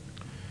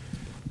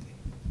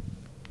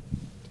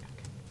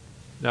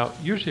 Now,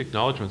 usually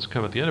acknowledgments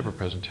come at the end of a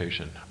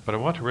presentation, but I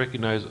want to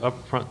recognize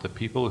up front the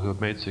people who have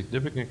made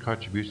significant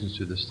contributions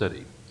to this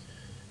study.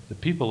 The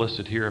people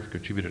listed here have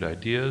contributed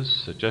ideas,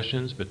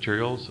 suggestions,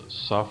 materials,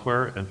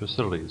 software, and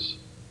facilities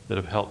that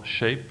have helped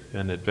shape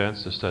and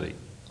advance the study.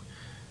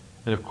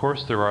 And of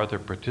course, there are the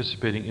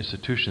participating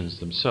institutions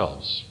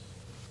themselves.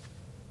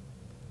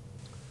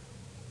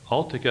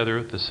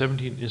 Altogether, the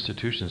 17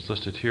 institutions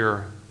listed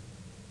here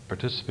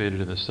participated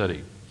in the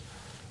study.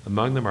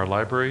 Among them are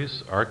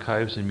libraries,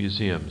 archives, and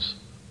museums,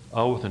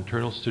 all with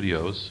internal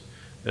studios,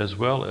 as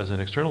well as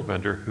an external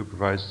vendor who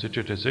provides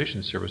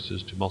digitization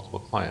services to multiple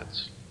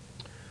clients.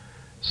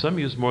 Some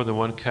use more than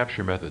one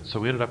capture method, so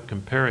we ended up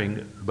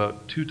comparing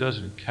about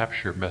 24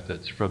 capture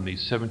methods from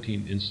these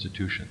 17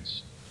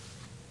 institutions.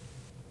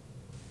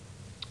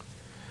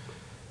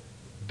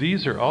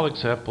 These are all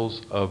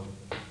examples of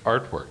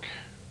artwork,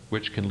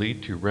 which can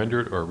lead to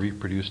rendered or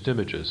reproduced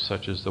images,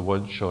 such as the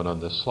one shown on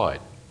this slide.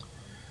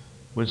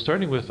 When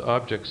starting with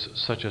objects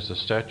such as a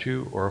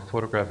statue or a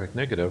photographic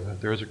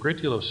negative, there is a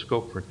great deal of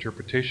scope for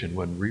interpretation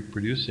when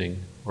reproducing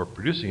or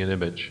producing an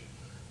image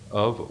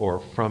of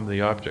or from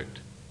the object,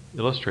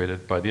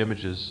 illustrated by the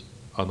images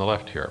on the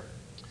left here.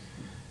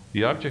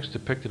 The objects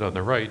depicted on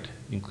the right,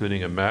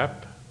 including a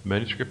map,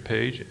 manuscript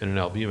page, and an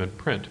albumen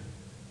print,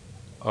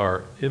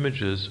 are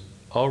images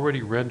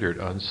already rendered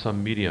on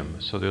some medium,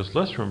 so there's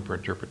less room for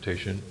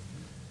interpretation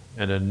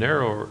and a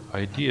narrower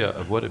idea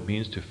of what it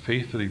means to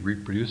faithfully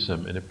reproduce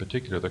them, and in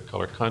particular the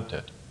color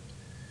content.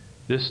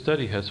 This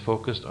study has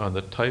focused on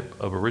the type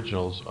of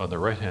originals on the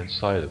right-hand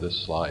side of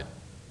this slide.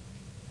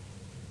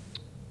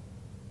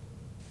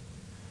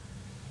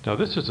 Now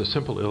this is a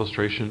simple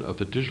illustration of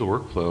the digital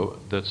workflow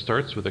that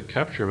starts with a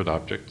capture of an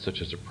object,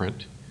 such as a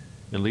print,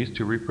 and leads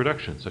to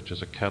reproduction, such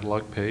as a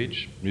catalog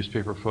page,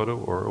 newspaper photo,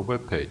 or a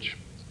web page.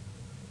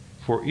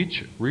 For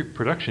each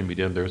reproduction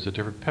medium, there is a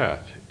different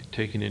path,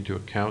 taking into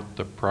account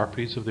the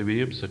properties of the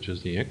medium, such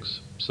as the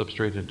inks,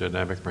 substrate, and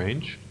dynamic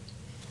range,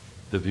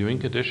 the viewing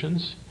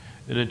conditions,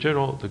 and in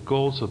general, the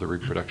goals of the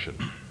reproduction.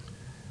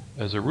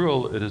 As a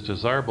rule, it is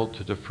desirable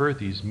to defer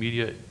these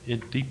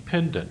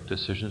media-independent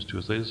decisions to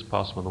as late as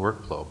possible in the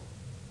workflow.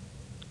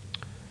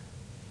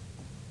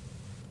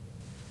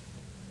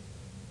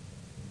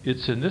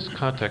 It's in this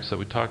context that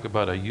we talk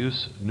about a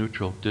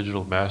use-neutral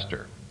digital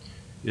master.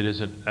 It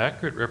is an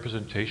accurate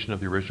representation of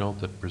the original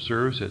that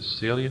preserves its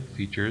salient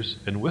features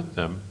and with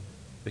them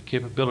the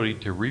capability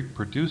to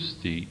reproduce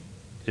the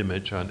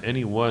image on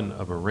any one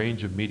of a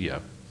range of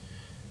media.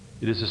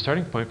 It is a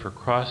starting point for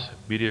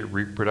cross-media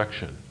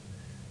reproduction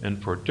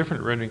and for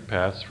different rendering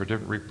paths for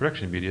different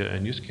reproduction media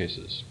and use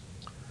cases.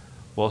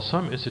 While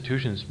some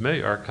institutions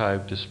may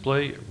archive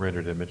display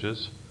rendered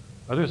images,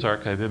 others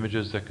archive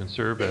images that can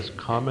serve as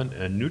common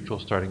and neutral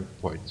starting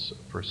points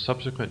for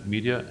subsequent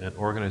media and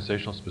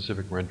organizational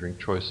specific rendering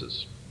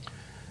choices.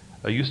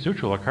 A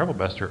use-neutral archival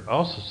master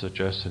also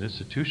suggests an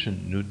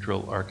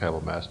institution-neutral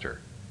archival master,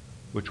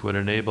 which would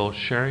enable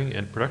sharing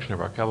and production of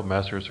archival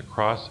masters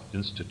across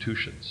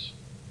institutions.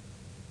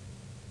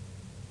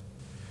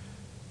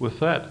 With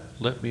that,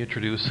 let me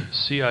introduce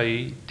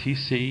CIE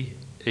TC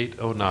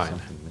 809,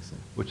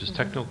 which is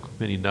Technical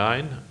Committee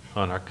 9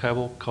 on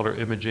Archival Color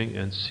Imaging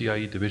and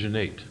CIE Division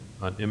 8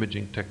 on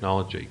Imaging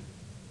Technology.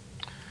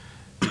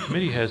 The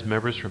committee has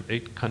members from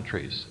 8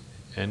 countries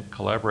and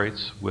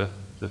collaborates with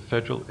the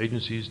Federal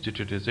Agency's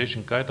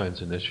Digitization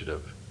Guidelines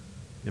Initiative,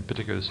 in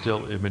particular the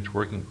Still Image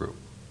Working Group.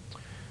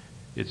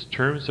 Its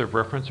terms of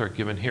reference are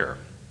given here.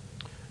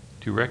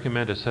 To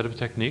recommend a set of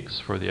techniques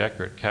for the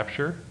accurate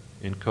capture,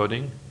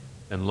 encoding,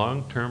 and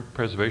long-term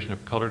preservation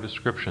of color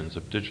descriptions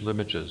of digital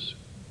images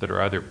that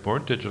are either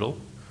born digital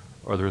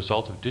or the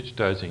result of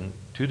digitizing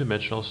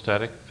two-dimensional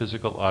static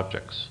physical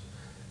objects,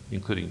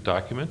 including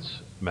documents,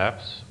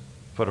 maps,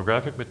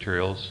 photographic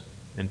materials,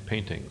 and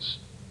paintings.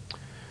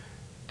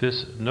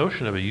 This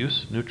notion of a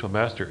use-neutral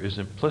master is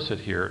implicit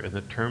here in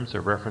the terms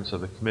of reference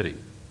of the committee,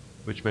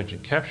 which mention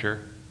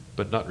capture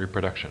but not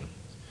reproduction.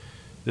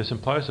 This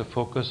implies a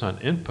focus on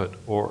input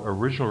or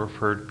original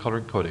referred color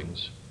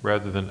encodings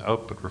rather than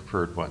output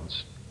referred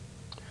ones.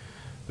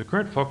 The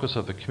current focus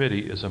of the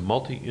committee is a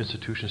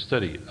multi-institution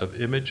study of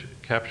image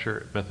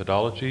capture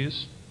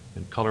methodologies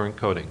and color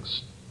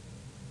encodings.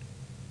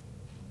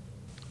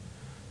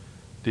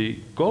 The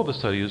goal of the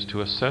study is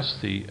to assess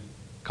the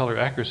color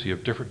accuracy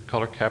of different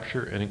color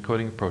capture and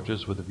encoding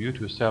approaches with a view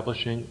to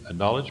establishing a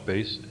knowledge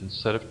base and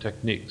set of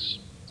techniques.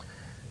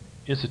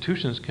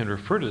 Institutions can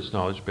refer to this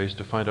knowledge base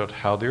to find out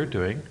how they're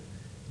doing,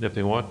 and if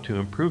they want to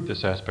improve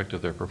this aspect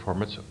of their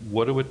performance,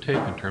 what it would take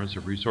in terms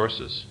of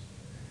resources.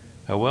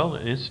 How well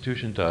an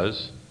institution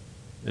does,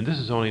 and this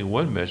is only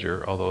one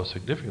measure, although a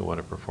significant one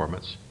of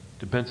performance,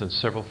 depends on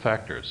several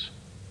factors: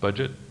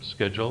 budget,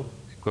 schedule,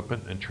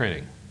 equipment, and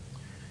training.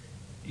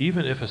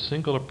 Even if a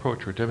single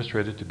approach were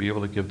demonstrated to be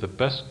able to give the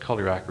best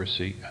color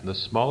accuracy and the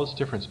smallest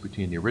difference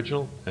between the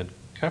original and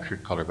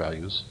captured color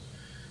values,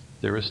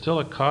 there is still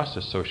a cost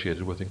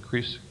associated with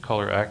increased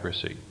color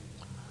accuracy.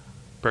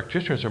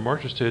 Practitioners are more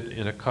interested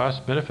in a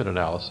cost-benefit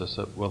analysis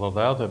that will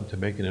allow them to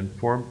make an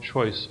informed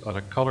choice on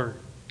a color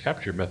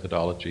capture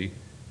methodology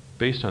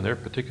based on their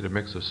particular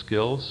mix of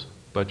skills,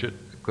 budget,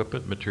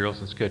 equipment, materials,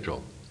 and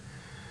schedule.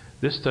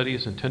 This study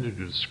is intended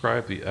to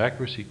describe the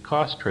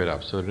accuracy-cost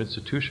trade-off so that an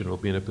institution will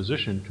be in a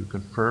position to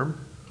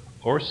confirm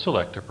or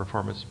select a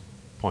performance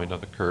point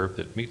on the curve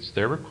that meets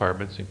their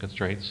requirements and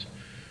constraints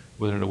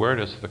with an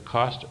awareness of the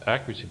cost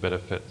accuracy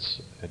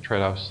benefits and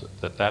trade-offs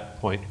that that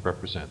point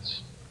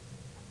represents.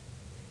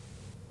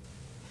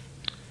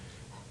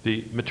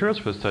 The materials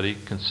for the study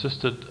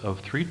consisted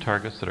of 3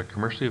 targets that are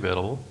commercially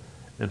available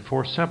and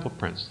 4 sample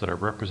prints that are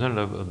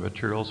representative of the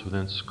materials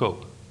within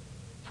scope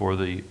for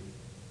the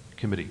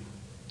committee.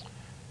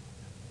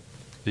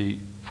 The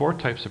 4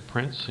 types of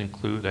prints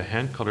include a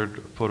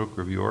hand-colored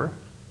photogravure,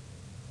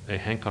 a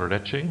hand-colored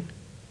etching,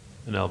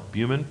 an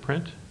albumin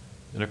print,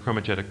 and a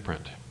chromogenic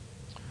print.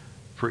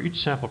 For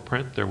each sample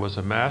print, there was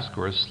a mask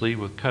or a sleeve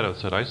with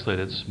cutouts that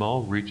isolated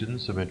small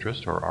regions of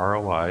interest, or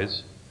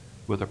ROIs,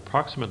 with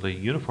approximately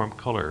uniform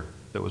color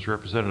that was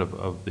representative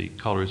of the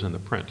colors in the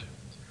print.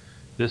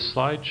 This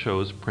slide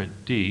shows print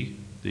D,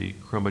 the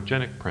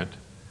chromogenic print,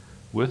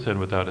 with and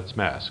without its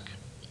mask.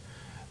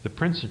 The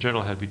prints in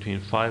general had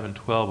between 5 and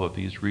 12 of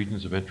these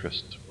regions of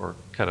interest, or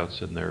cutouts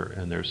in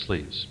their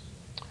sleeves.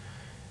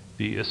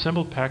 The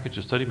assembled package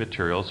of study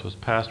materials was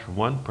passed from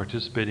one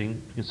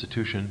participating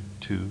institution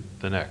to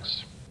the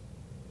next.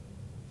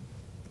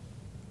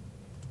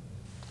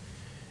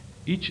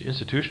 Each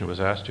institution was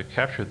asked to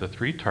capture the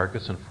 3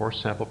 targets and 4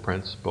 sample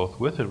prints, both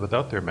with and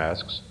without their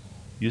masks,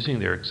 using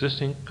their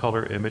existing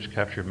color image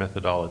capture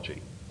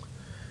methodology.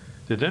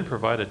 They then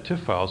provided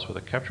TIFF files with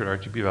the captured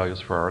RGB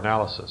values for our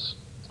analysis.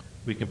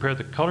 We compared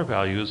the color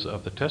values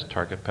of the test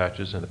target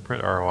patches and the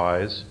print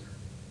ROIs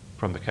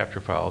from the capture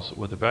files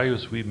with the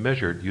values we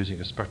measured using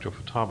a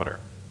spectrophotometer.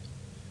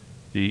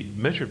 The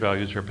measured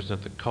values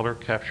represent the color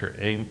capture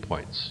aim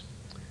points.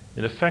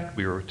 In effect,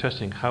 we were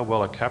testing how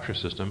well a capture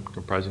system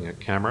comprising a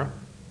camera,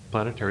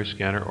 planetary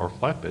scanner, or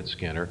flatbed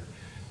scanner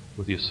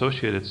with the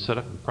associated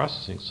setup and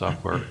processing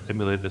software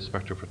emulated a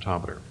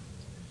spectrophotometer.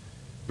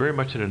 Very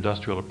much an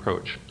industrial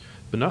approach.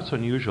 but not so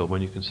unusual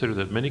when you consider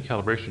that many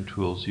calibration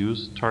tools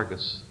use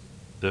targets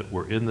that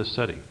were in the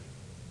study.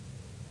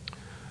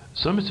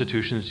 Some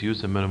institutions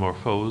use the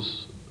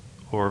Metamorphose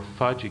or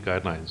FAGI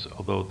guidelines,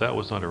 although that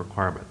was not a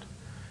requirement.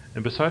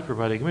 And besides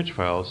providing image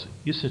files,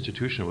 each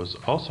institution was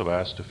also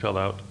asked to fill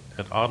out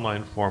an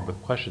online form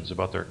with questions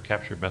about their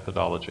capture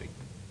methodology.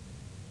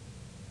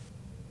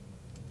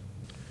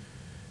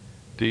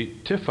 The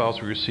TIFF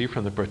files we received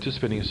from the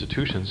participating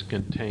institutions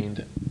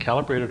contained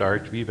calibrated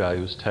RGB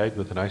values tagged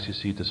with an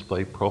ICC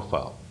display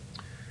profile.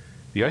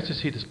 The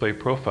ICC display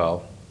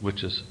profile,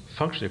 which is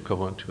functionally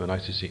equivalent to an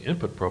ICC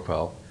input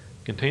profile,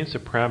 contains the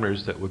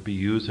parameters that would be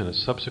used in a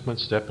subsequent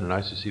step in an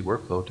ICC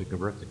workflow to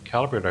convert the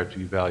calibrated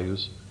RGB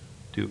values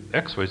to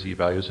XYZ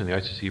values in the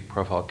ICC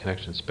profile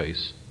connection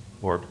space,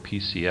 or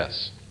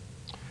PCS.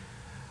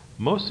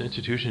 Most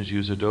institutions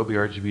use Adobe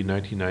RGB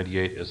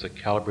 1998 as a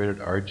calibrated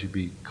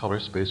RGB color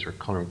space or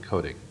color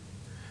encoding.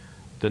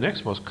 The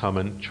next most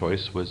common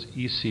choice was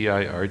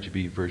ECI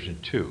RGB version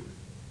 2.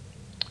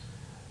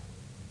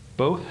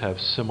 Both have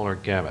similar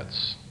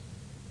gamuts.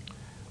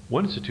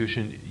 One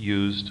institution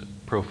used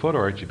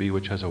ProPhoto RGB,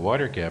 which has a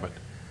wider gamut,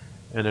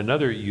 and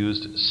another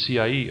used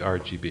CIE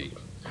RGB.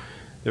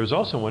 There was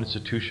also one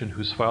institution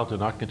whose file did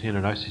not contain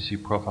an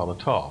ICC profile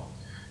at all.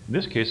 In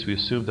this case, we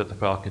assumed that the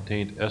file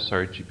contained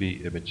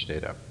sRGB image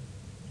data.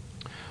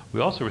 We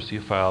also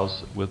received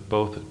files with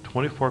both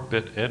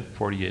 24-bit and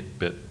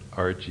 48-bit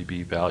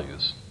RGB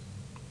values.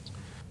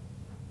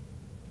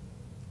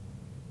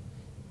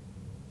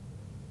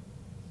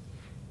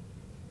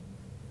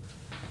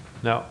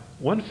 Now,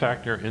 one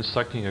factor in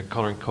selecting a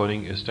color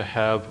encoding is to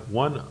have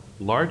one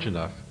large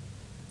enough,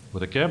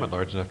 with a gamut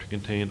large enough to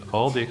contain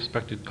all the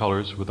expected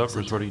colors without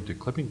resorting to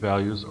clipping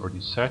values or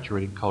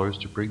desaturating colors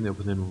to bring them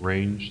within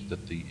range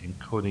that the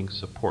encoding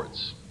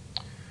supports.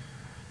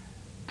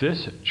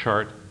 This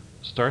chart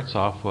starts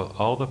off with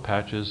all the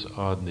patches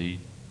on the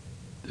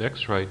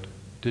X-Rite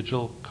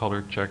Digital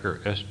Color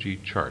Checker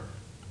SG chart.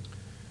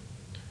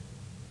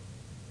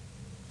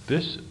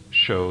 This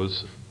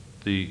shows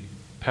the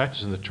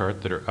patches in the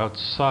chart that are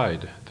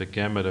outside the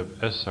gamut of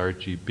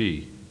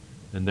sRGB,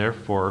 and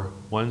therefore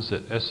ones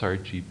that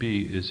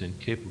sRGB is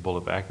incapable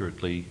of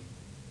accurately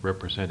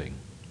representing.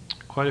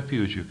 Quite a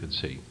few, as you can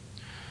see.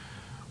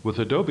 With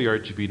Adobe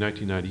RGB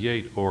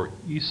 1998 or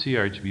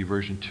ECRGB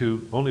version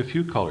 2, only a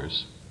few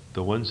colors,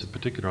 the ones in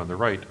particular on the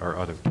right, are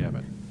out of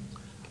gamut.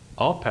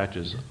 All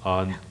patches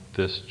on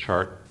this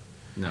chart...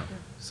 No,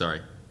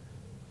 sorry.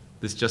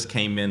 This just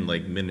came in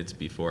like minutes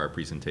before our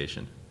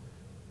presentation.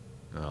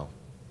 Well...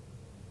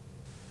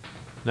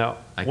 Now,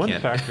 one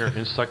factor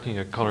in selecting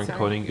a color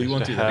encoding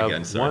is to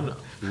have one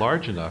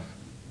large enough,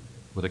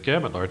 with a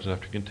gamut large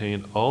enough to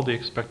contain all the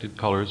expected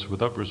colors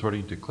without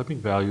resorting to clipping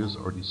values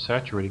or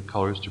desaturating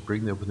colors to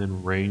bring them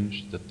within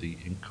range that the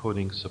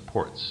encoding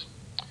supports.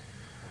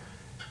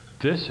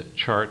 This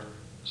chart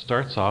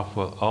starts off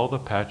with all the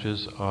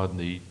patches on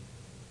the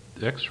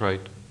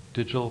X-Rite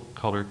Digital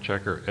Color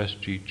Checker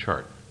SG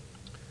chart.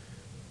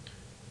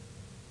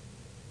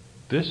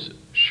 This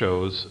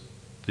shows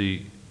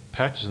the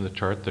patches in the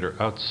chart that are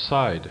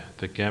outside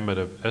the gamut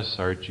of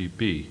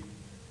sRGB,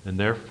 and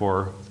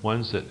therefore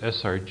ones that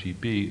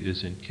sRGB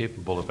is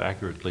incapable of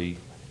accurately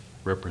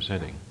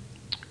representing.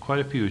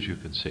 Quite a few, as you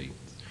can see.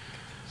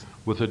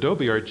 With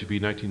Adobe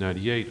RGB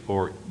 1998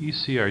 or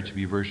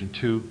ECRGB version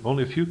 2,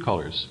 only a few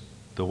colors,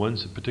 the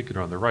ones in particular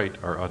on the right,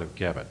 are out of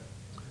gamut.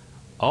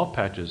 All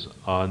patches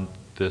on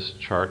this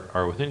chart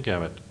are within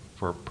gamut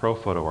for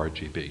ProPhoto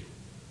RGB.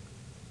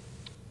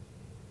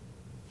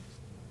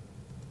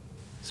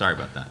 Sorry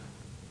about that.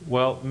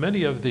 Well,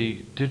 many of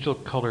the Digital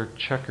Color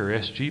Checker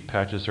SG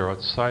patches are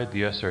outside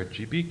the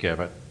sRGB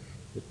gamut.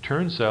 It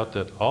turns out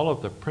that all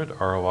of the print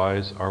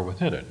ROIs are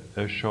within it,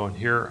 as shown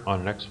here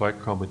on an XY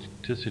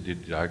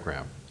chromaticity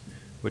diagram,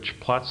 which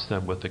plots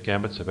them with the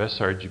gamuts of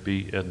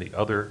sRGB and the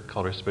other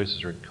color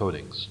spaces or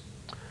encodings.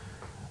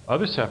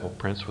 Other sample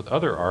prints with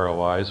other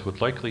ROIs would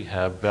likely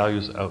have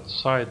values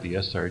outside the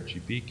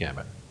sRGB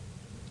gamut.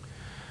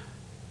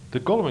 The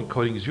goal of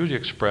encoding is usually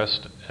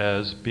expressed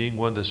as being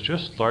one that's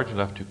just large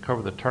enough to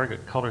cover the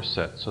target color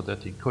set so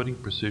that the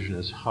encoding precision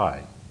is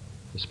high,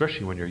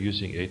 especially when you're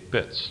using 8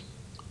 bits.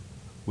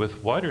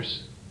 With wider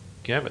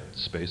gamut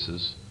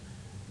spaces,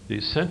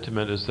 the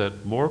sentiment is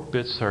that more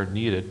bits are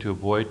needed to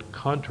avoid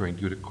contouring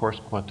due to coarse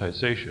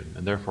quantization,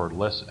 and therefore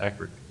less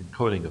accurate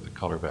encoding of the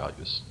color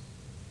values.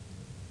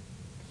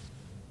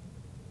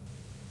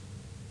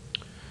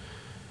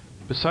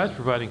 Besides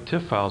providing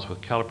TIFF files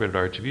with calibrated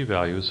RGB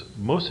values,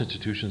 most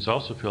institutions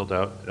also filled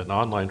out an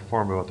online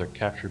form about their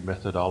capture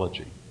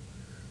methodology.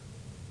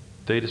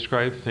 They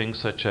describe things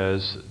such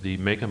as the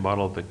make and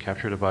model of the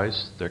capture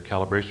device, their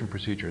calibration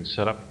procedure and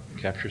setup,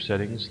 capture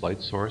settings,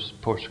 light source,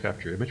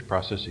 post-capture image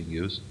processing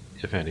used,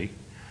 if any,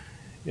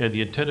 and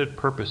the intended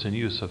purpose and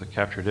use of the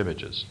captured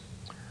images.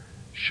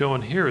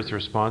 Shown here is the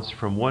response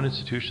from one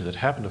institution that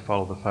happened to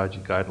follow the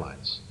FAGI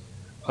guidelines.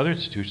 Other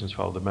institutions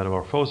followed the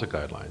Metamorphosa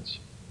guidelines.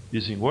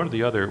 Using one or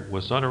the other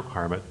was not a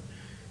requirement,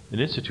 and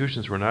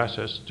institutions were not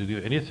asked to do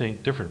anything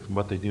different from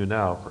what they do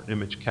now for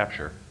image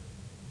capture.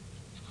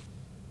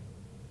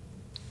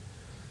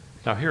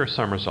 Now here are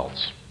some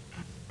results.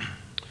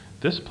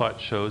 This plot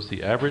shows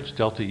the average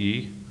delta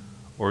E,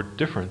 or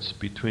difference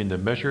between the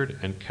measured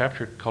and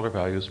captured color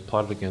values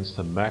plotted against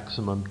the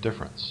maximum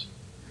difference.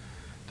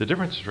 The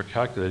differences we're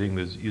calculating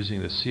is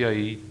using the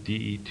CIE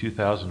DE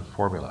 2000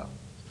 formula.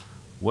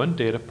 One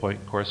data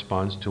point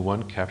corresponds to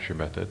one capture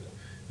method,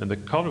 and the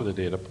color of the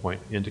data point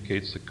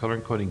indicates the color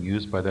encoding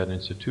used by that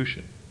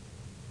institution,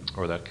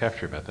 or that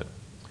capture method.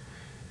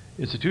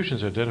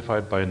 Institutions are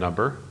identified by a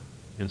number,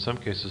 in some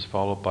cases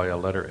followed by a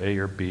letter A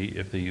or B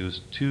if they use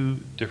two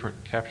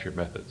different capture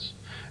methods.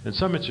 And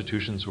some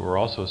institutions were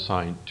also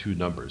assigned two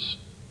numbers.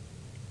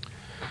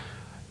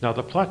 Now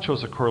the plot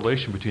shows a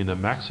correlation between the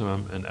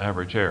maximum and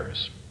average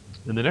errors.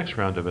 In the next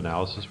round of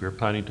analysis, we are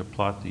planning to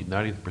plot the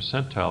 90th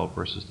percentile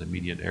versus the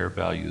median error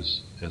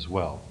values as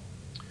well.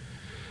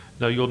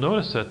 Now you'll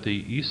notice that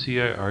the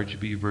ECI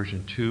RGB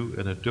version 2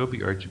 and Adobe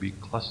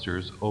RGB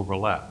clusters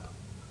overlap,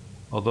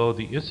 although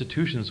the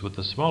institutions with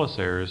the smallest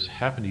errors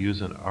happen to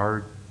use an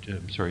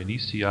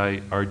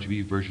ECI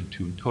RGB version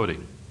 2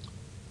 encoding.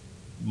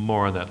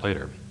 More on that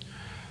later.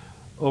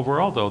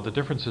 Overall, though, the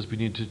differences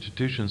between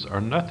institutions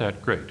are not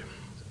that great,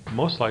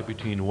 most like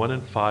between 1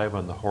 and 5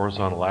 on the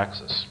horizontal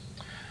axis.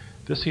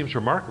 This seems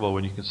remarkable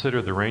when you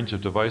consider the range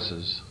of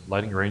devices,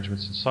 lighting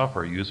arrangements, and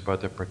software used by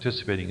the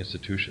participating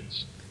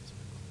institutions.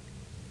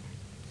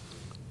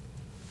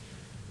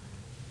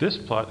 This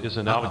plot is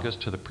analogous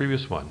to the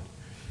previous one.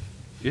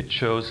 It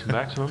shows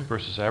maximum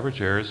versus average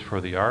errors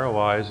for the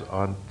ROIs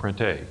on print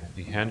A,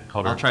 the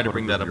hand-colored. I'll try to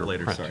bring that up photogravure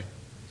later, print. sorry.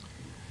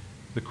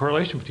 The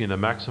correlation between the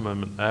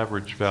maximum and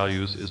average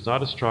values is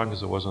not as strong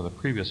as it was on the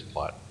previous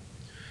plot,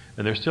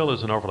 and there still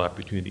is an overlap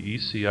between the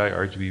ECI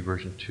RGB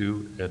version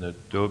 2 and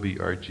Adobe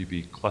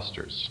RGB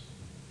clusters.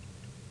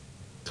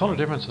 Color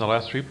difference in the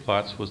last three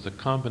plots was the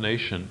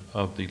combination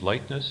of the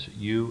lightness,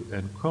 hue,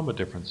 and chroma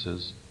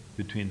differences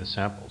between the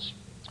samples.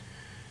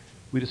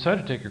 We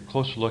decided to take a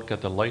closer look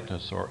at the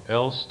lightness, or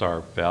L star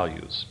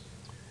values.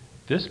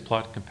 This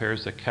plot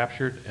compares the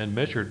captured and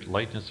measured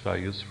lightness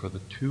values for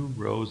the two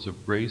rows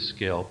of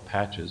grayscale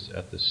patches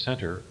at the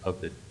center of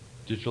the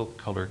digital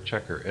color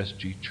checker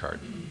SG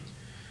chart.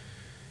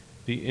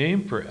 The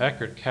aim for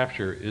accurate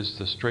capture is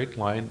the straight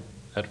line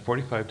at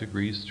 45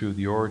 degrees through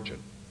the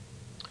origin.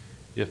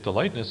 If the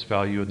lightness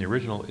value in the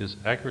original is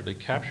accurately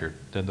captured,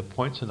 then the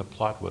points in the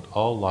plot would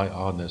all lie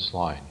on this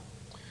line.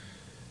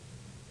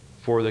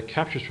 For the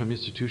captures from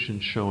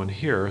institutions shown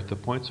here, the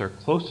points are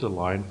close to the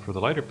line for the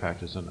lighter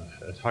patches and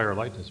at higher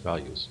lightness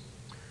values.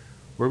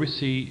 Where we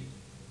see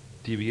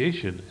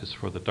deviation is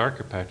for the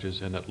darker patches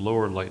and at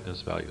lower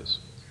lightness values.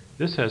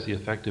 This has the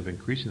effect of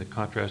increasing the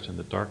contrast in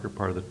the darker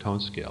part of the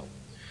tone scale.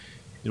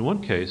 In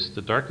one case,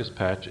 the darkest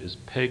patch is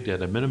pegged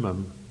at a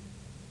minimum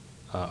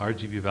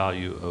RGB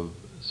value of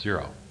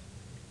 0.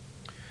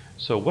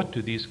 So what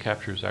do these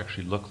captures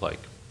actually look like?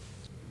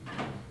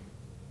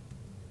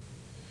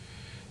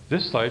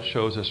 This slide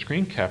shows a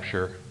screen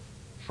capture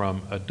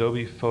from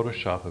Adobe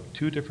Photoshop of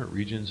two different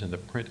regions in the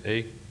print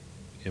A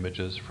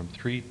images from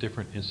three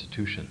different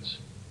institutions.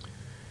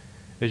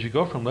 As you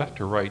go from left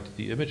to right,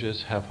 the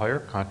images have higher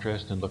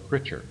contrast and look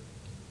richer.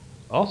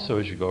 Also,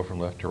 as you go from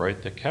left to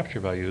right, the capture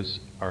values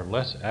are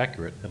less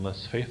accurate and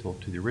less faithful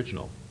to the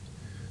original.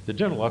 The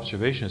general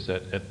observation is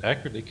that an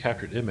accurately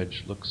captured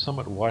image looks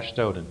somewhat washed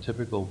out in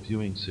typical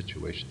viewing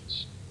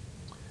situations.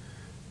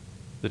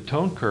 The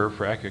tone curve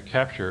for accurate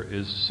capture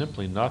is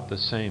simply not the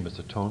same as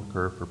the tone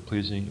curve for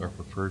pleasing or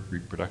preferred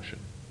reproduction.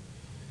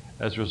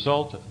 As a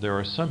result, there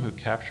are some who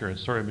capture and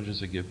store images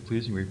that give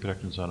pleasing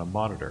reproductions on a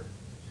monitor.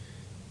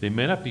 They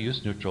may not be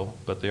use neutral,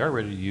 but they are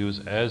ready to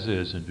use as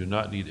is and do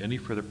not need any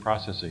further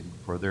processing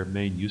for their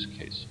main use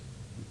case,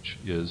 which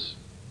is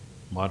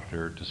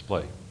monitor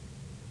display.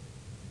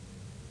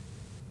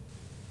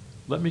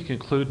 Let me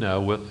conclude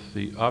now with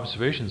the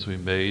observations we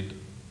made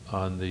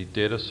on the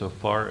data so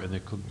far and the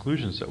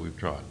conclusions that we've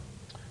drawn.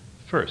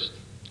 First,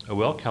 a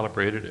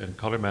well-calibrated and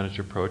color-managed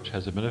approach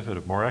has the benefit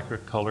of more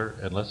accurate color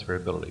and less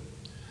variability.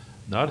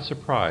 Not a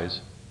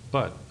surprise,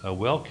 but a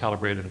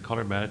well-calibrated and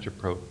color-managed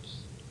approach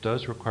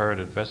does require an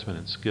investment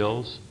in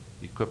skills,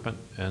 equipment,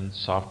 and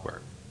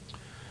software.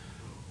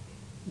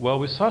 While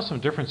we saw some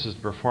differences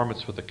in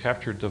performance with the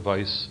captured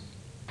device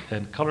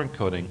and color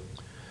encoding,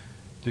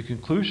 the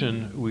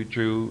conclusion we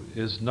drew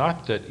is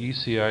not that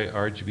ECI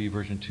RGB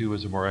version 2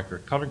 is a more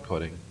accurate color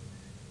encoding,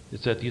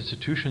 it's that the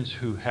institutions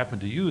who happen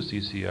to use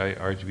ECI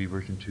RGB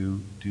version 2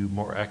 do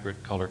more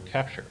accurate color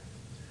capture.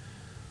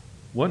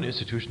 One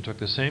institution took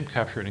the same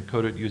capture and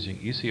encoded using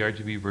ECI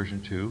RGB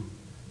version 2,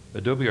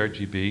 Adobe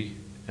RGB,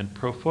 and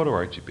ProPhoto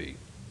RGB.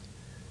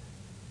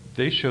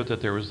 They showed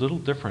that there was little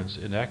difference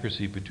in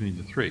accuracy between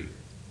the three.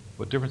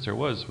 What difference there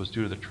was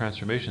due to the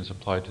transformations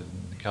applied to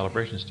the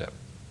calibration step,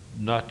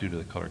 not due to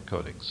the color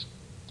encodings.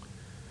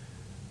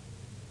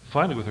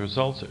 Finally, with the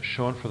results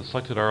shown for the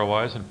selected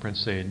ROIs in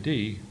prints A and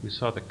D, we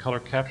saw that color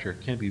capture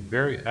can be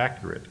very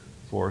accurate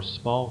for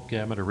small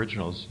gamut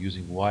originals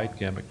using wide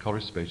gamut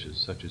color spaces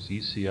such as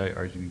ECI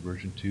RGB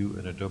version 2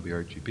 and Adobe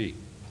RGB.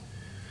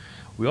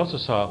 We also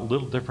saw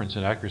little difference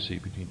in accuracy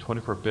between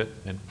 24-bit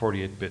and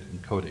 48-bit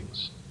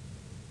encodings.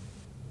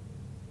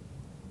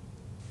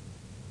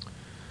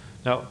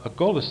 Now, a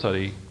goal of the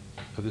study,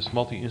 of this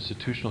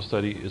multi-institutional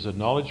study, is a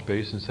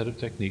knowledge-based set of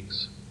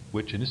techniques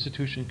which an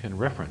institution can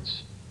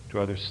reference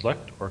to either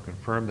select or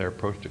confirm their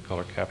approach to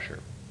color capture.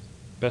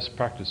 Best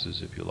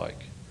practices, if you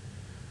like.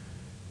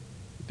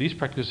 These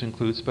practices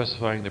include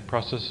specifying the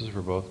processes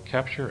for both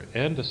capture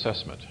and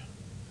assessment.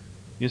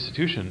 The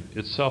institution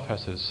itself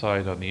has to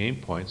decide on the aim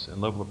points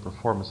and level of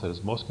performance that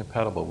is most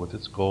compatible with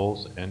its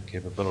goals and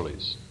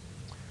capabilities.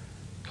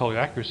 Color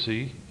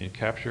accuracy in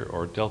capture,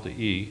 or delta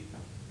E,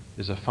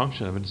 is a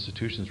function of an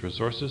institution's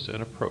resources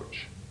and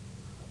approach.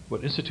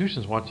 What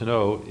institutions want to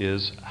know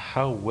is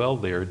how well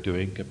they are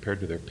doing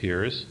compared to their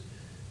peers,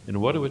 and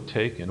what it would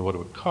take and what it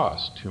would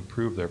cost to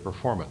improve their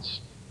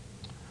performance.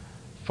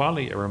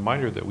 Finally, a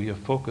reminder that we have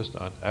focused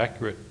on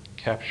accurate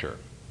capture.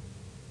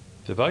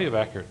 The value of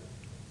accurate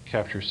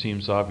capture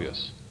seems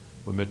obvious.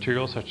 When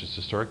materials such as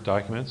historic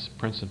documents,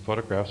 prints, and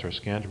photographs are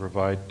scanned to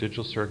provide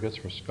digital surrogates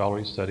for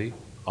scholarly study,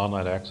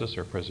 online access,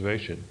 or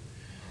preservation,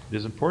 it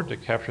is important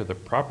to capture the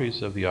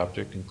properties of the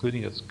object,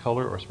 including its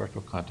color or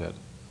spectral content,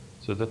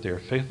 so that they are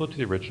faithful to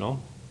the original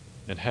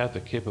and have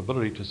the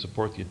capability to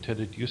support the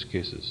intended use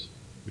cases,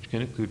 which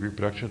can include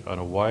reproduction on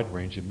a wide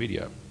range of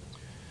media.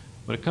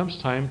 When it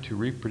comes time to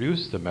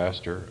reproduce the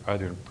master,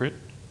 either in print,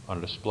 on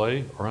a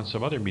display, or on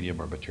some other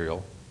medium or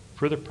material,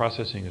 further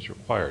processing is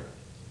required.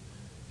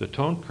 The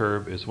tone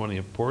curve is one of the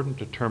important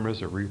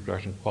determinants of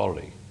reproduction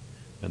quality,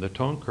 and the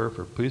tone curve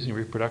for pleasing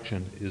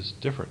reproduction is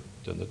different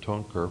than the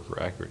tone curve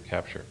for accurate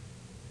capture.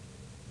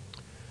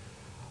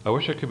 I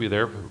wish I could be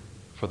there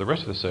for the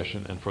rest of the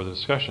session and for the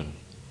discussion.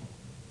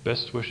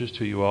 Best wishes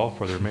to you all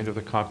for the remainder of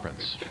the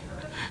conference.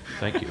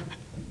 Thank you.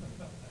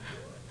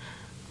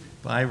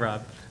 Bye,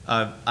 Rob.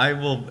 I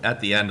will,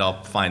 at the end,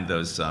 I'll find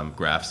those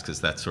graphs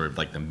because that's sort of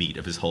like the meat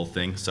of his whole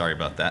thing. Sorry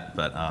about that,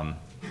 but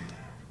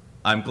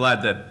I'm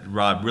glad that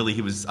Rob really,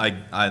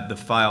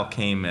 the file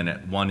came in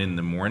at 1 in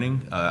the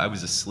morning. I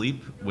was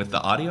asleep with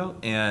the audio,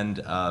 and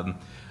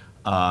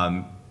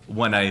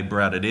when I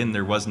brought it in,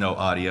 there was no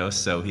audio,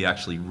 so he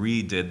actually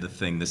redid the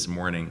thing this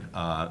morning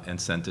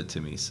and sent it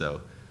to me.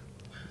 So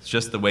it's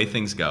just the way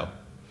things go.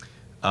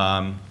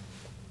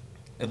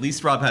 At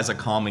least Rob has a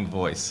calming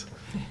voice.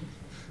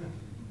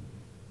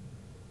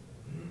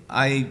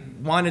 I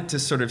wanted to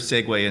sort of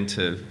segue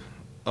into,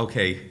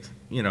 okay,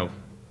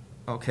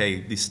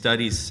 these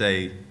studies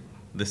say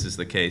this is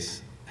the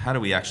case. How do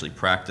we actually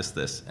practice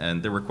this?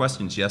 And there were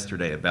questions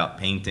yesterday about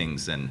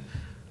paintings and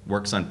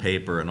works on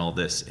paper and all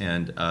this.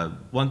 And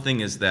one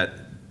thing is that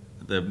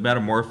the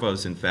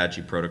metamorphose and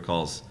Faggi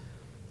protocols,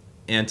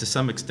 and to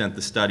some extent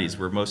the studies,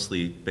 were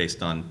mostly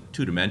based on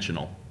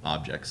two-dimensional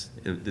objects.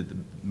 The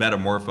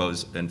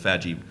metamorphose and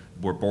Faggi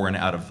were born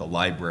out of the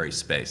library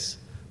space.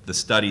 The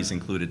studies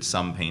included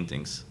some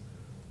paintings.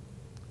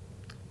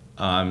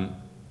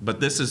 But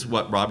this is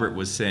what Robert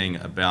was saying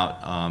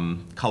about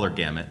color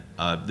gamut.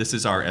 This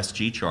is our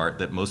SG chart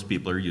that most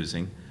people are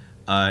using.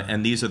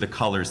 And these are the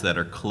colors that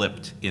are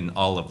clipped in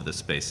all of the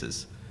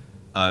spaces.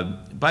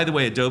 By the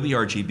way, Adobe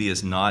RGB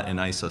is not an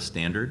ISO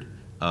standard.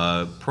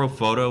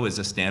 ProPhoto is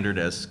a standard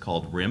as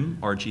called RIM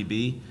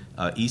RGB.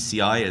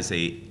 ECI is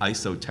a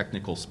ISO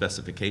technical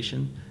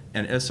specification.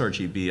 And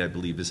sRGB, I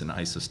believe, is an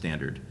ISO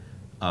standard.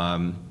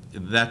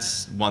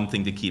 That's one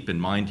thing to keep in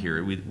mind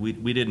here.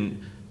 We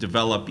didn't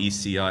develop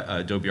ECI,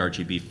 Adobe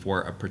RGB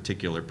for a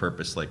particular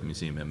purpose like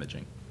museum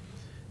imaging.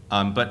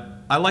 But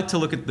I like to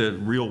look at the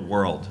real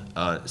world.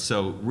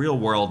 So real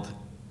world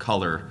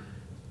color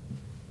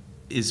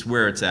is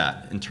where it's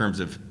at in terms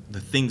of the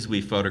things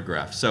we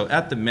photograph. So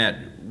at the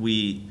Met,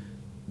 we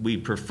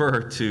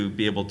prefer to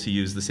be able to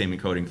use the same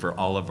encoding for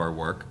all of our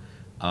work.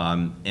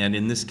 And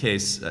in this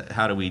case,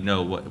 how do we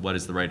know what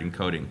is the right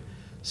encoding?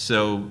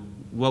 So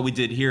what we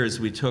did here is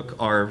we took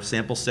our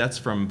sample sets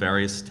from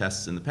various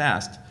tests in the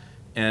past,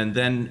 and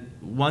then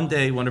one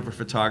day one of our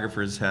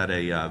photographers had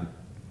a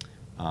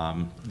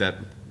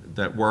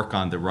that work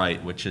on the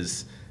right, which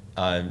is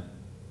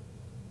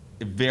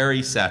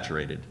very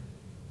saturated.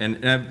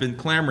 And I've been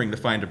clamoring to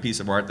find a piece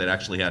of art that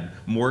actually had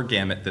more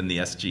gamut than the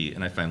SG,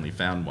 and I finally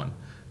found one.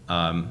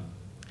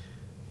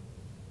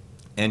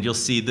 And you'll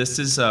see this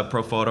is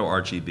ProPhoto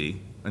RGB,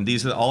 and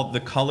these are all the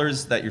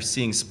colors that you're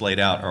seeing splayed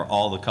out are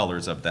all the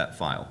colors of that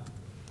file.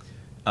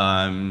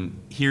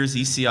 Here's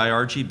ECI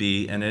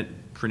RGB, and it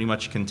pretty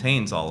much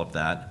contains all of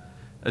that.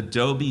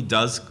 Adobe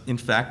does, in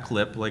fact,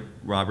 clip, like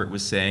Robert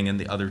was saying, and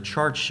the other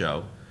charts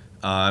show.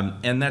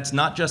 And that's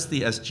not just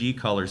the SG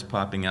colors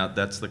popping out,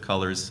 that's the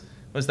colors,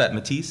 what is that,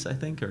 Matisse, I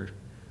think, or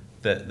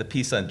the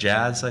piece on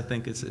jazz, I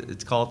think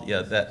it's called?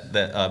 Yeah,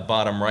 that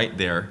bottom right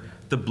there.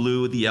 The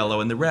blue, the yellow,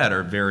 and the red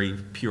are very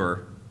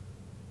pure.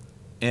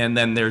 And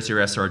then there's your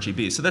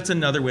sRGB. So that's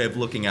another way of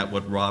looking at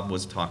what Rob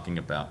was talking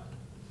about.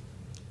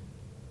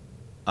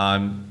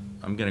 I'm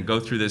going to go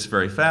through this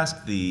very fast.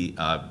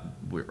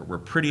 We're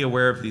pretty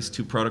aware of these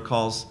two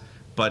protocols,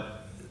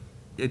 but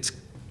it's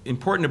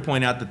important to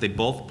point out that they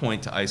both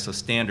point to ISO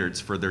standards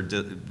for their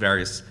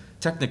various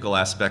technical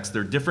aspects.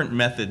 They're different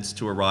methods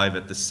to arrive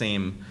at the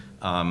same,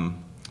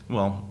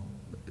 well,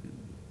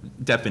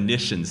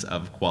 definitions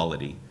of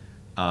quality.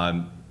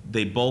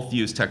 They both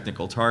use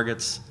technical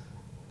targets.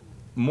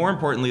 More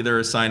importantly, they're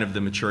a sign of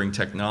the maturing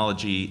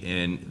technology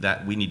in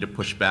that we need to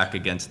push back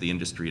against the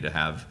industry to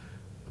have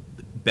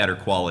better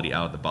quality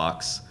out of the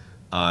box.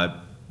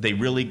 They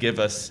really give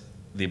us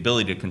the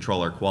ability to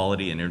control our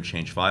quality and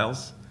interchange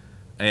files.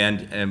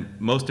 And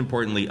most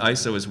importantly,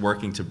 ISO is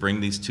working to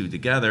bring these two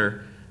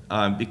together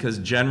because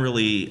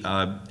generally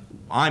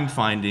I'm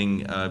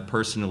finding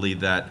personally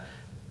that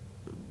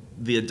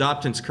the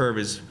adoptance curve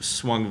is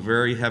swung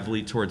very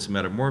heavily towards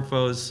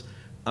metamorphose,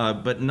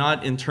 but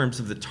not in terms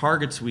of the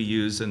targets we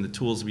use and the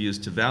tools we use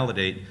to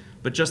validate,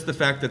 but just the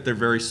fact that they're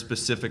very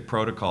specific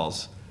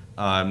protocols.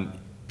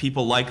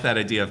 People like that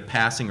idea of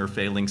passing or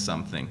failing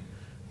something,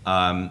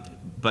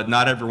 but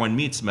not everyone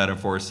meets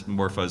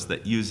metamorphose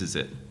that uses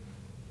it.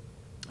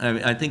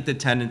 I think the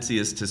tendency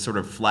is to sort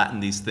of flatten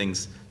these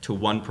things to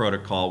one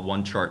protocol,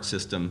 one chart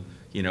system,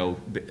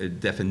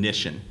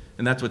 definition,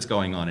 and that's what's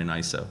going on in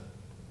ISO.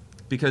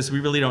 Because we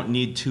really don't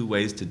need two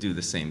ways to do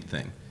the same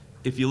thing.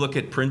 If you look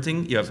at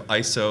printing, you have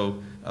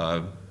ISO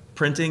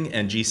printing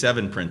and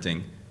G7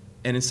 printing,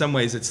 and in some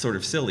ways it's sort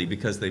of silly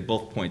because they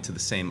both point to the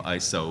same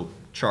ISO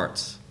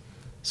charts.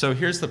 So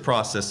here's the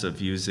process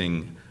of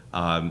using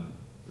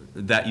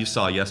that you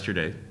saw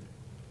yesterday.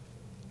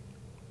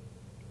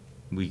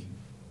 We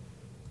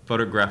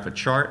photograph a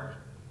chart,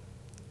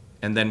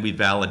 and then we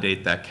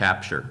validate that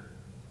capture.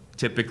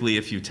 Typically,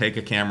 if you take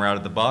a camera out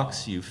of the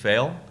box, you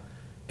fail.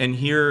 And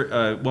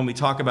here, when we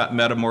talk about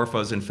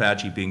metamorphose and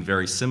FADGI being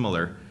very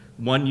similar,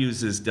 one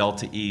uses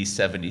delta E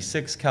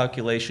 76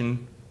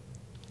 calculation,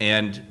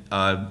 and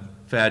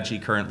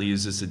FADGI currently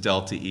uses a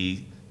delta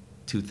E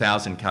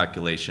 2000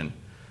 calculation.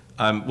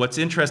 What's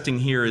interesting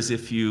here is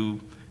if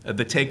you,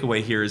 the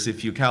takeaway here is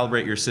if you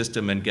calibrate your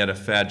system and get a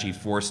FADGI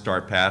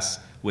 4-star pass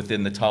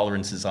within the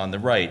tolerances on the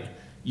right,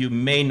 you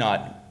may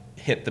not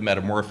hit the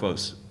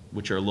metamorphose,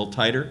 which are a little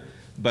tighter,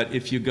 but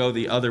if you go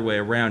the other way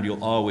around,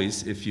 you'll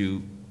always, if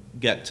you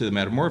get to the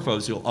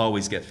metamorphose, you'll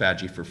always get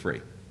FADGI for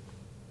free.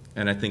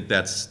 And I think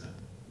that's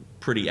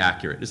pretty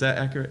accurate. Is that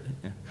accurate?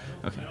 Yeah.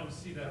 Okay. I don't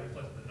see that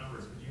reflected in the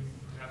numbers. Could you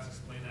perhaps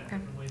explain that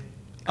differently?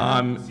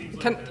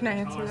 Can I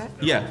answer that?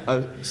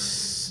 Yeah,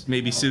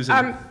 maybe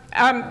Susan.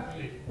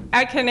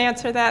 I can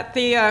answer that.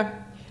 The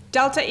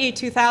delta E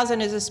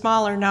 2000 is a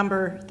smaller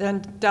number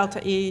than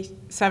delta E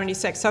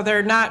 76, so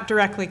they're not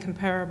directly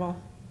comparable.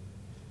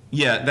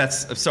 Yeah,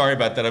 sorry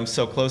about that. I'm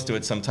so close to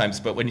it sometimes,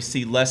 but when you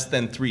see less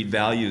than 3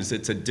 values,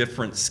 it's a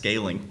different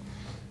scaling.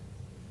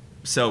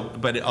 So,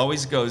 but it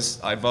always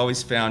goes, I've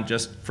always found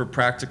just for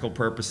practical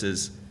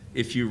purposes,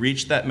 if you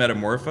reach that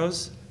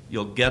metamorphose,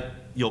 you'll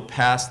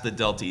pass the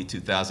delta E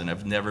 2000.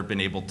 I've never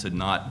been able to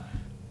not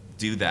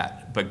do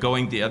that. But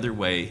going the other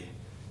way,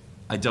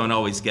 I don't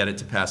always get it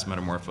to pass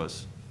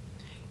metamorphose.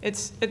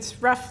 It's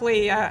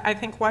roughly, I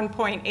think,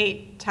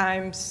 1.8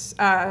 times,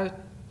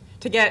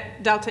 to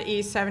get delta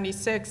E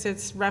 76,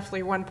 it's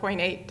roughly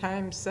 1.8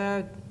 times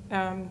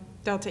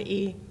delta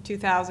E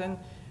 2000,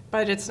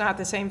 but it's not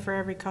the same for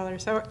every color.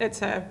 So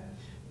it's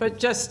but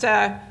just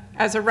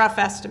as a rough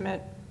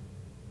estimate.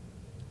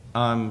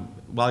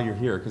 While you're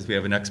here, because we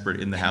have an expert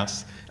in the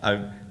house,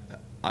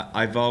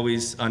 I've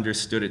always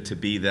understood it to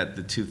be that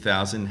the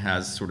 2000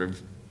 has sort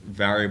of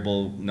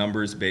variable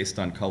numbers based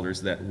on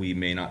colors that we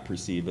may not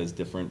perceive as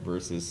different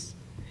versus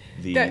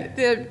the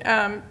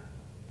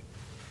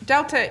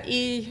delta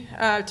E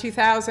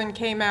 2000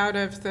 came out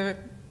of the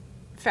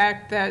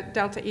fact that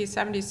delta E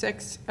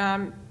 76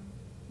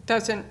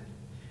 doesn't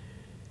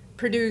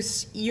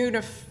produce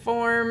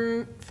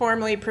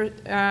uniformly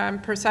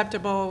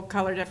perceptible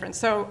color difference.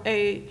 So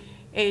a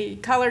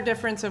color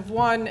difference of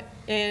 1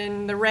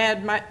 in the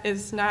red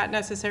is not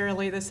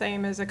necessarily the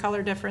same as a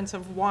color difference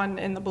of 1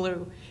 in the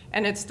blue.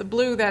 And it's the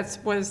blue that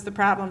was the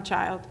problem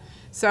child.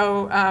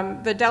 So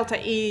the delta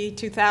E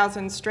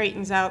 2000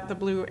 straightens out the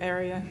blue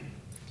area.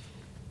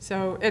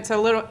 So it's a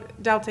little,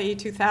 delta E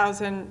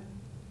 2000,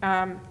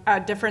 a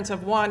difference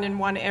of 1 in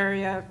one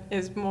area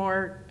is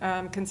more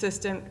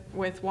consistent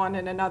with 1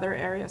 in another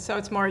area. So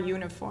it's more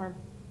uniform.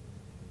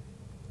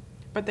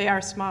 But they are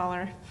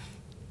smaller.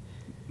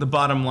 The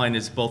bottom line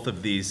is both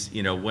of these,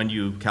 when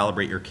you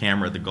calibrate your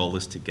camera, the goal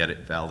is to get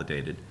it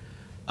validated.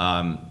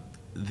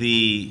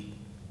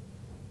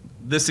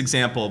 This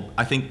example,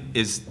 I think,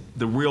 is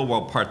the real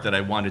world part that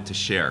I wanted to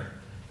share.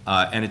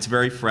 And it's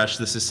very fresh.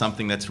 This is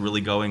something that's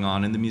really going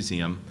on in the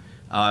museum.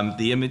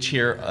 The image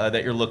here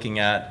that you're looking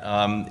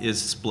at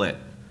is split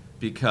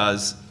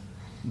because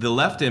the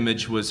left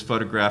image was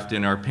photographed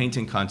in our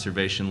painting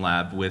conservation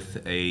lab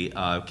with a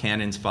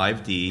Canon's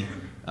 5D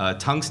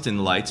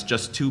tungsten lights,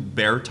 just 2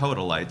 bare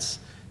total lights,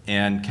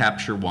 and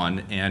capture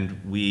 1.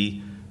 And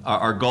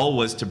our goal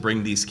was to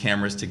bring these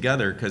cameras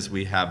together because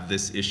we have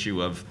this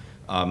issue of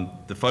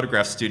the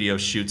photograph studio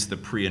shoots the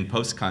pre and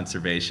post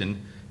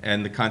conservation,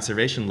 and the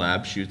conservation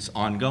lab shoots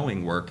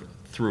ongoing work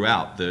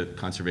throughout the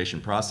conservation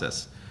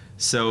process.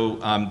 So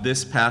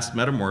this passed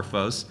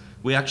metamorphose.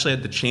 We actually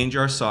had to change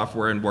our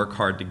software and work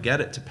hard to get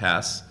it to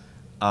pass.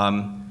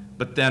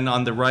 But then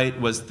on the right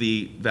was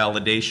the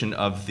validation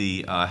of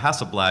the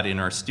Hasselblad in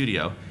our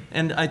studio.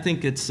 And I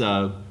think it's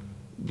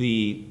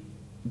the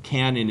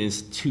Canon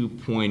is 2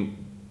 point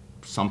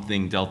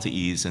something delta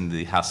E's, and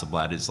the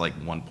Hasselblad is like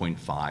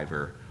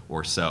 1.5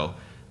 or so.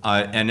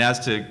 And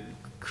as to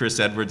Chris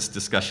Edwards'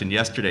 discussion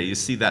yesterday, you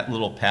see that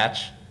little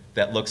patch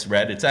that looks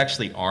red. It's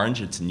actually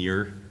orange. It's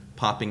near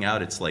popping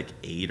out. It's like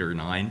 8 or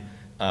 9.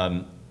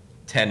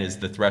 10 is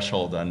the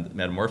threshold on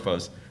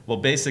Metamorphose. Well,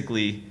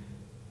 basically,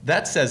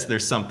 that says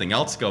there's something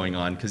else going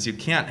on, because you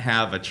can't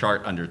have a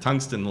chart under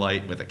tungsten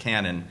light with a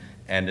Canon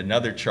and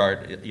another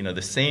chart, you know,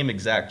 the same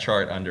exact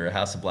chart under a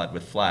Hasselblad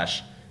with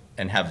flash,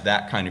 and have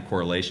that kind of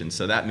correlation.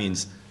 So that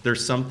means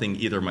there's something,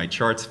 either my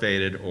chart's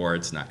faded or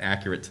it's not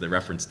accurate to the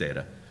reference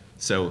data.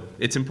 So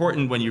it's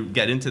important when you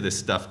get into this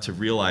stuff to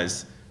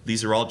realize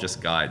these are all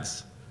just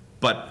guides.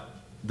 But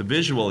the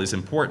visual is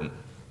important,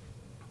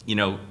 you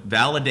know,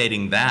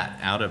 validating that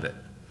out of it.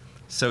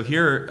 So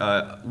here,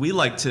 we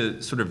like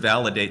to sort of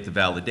validate the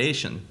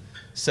validation.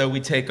 So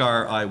we take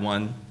our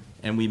I1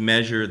 and we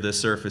measure the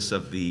surface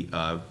of the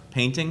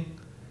painting.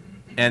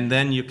 And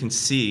then you can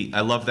see,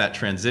 I love that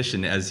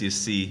transition as you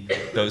see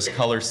those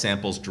color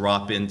samples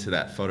drop into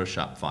that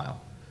Photoshop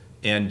file.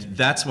 And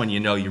that's when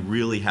you know you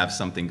really have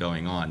something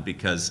going on,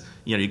 because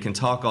you know, you can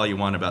talk all you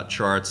want about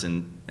charts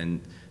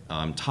and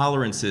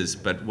tolerances,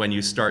 but when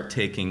you start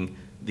taking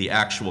the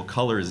actual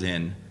colors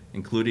in,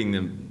 including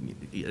them,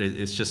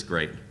 it's just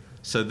great.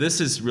 So this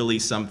is really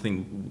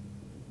something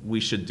we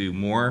should do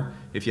more.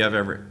 If you have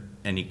ever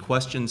any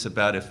questions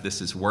about if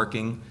this is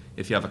working,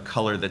 if you have a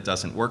color that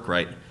doesn't work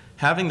right,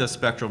 having those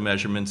spectral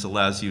measurements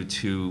allows you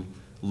to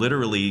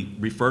literally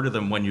refer to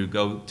them when you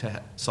go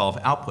to solve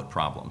output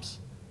problems,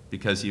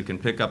 because you can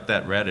pick up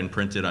that red and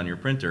print it on your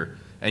printer,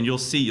 and you'll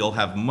see you'll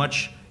have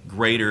much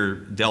greater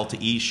delta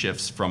E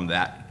shifts from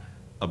that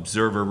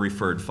observer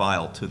referred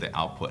file to the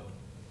output.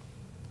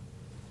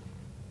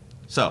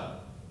 So,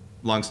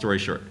 long story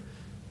short,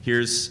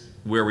 here's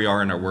where we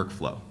are in our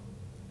workflow.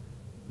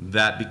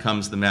 That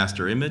becomes the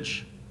master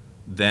image.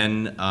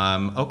 Then,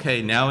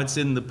 okay, now it's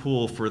in the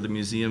pool for the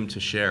museum to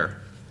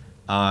share.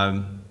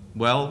 The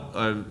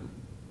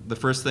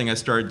first thing I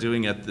started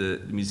doing at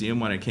the museum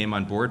when I came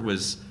on board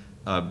was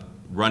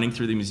running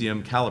through the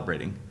museum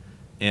calibrating.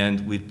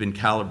 And we've been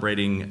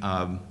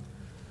calibrating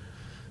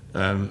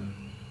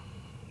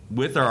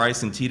with our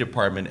ICE&T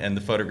department and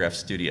the photograph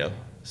studio.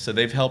 So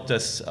they've helped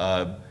us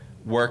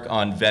work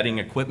on vetting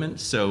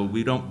equipment. So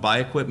we don't buy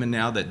equipment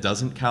now that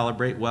doesn't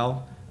calibrate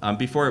well.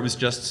 Before it was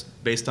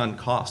just based on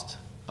cost.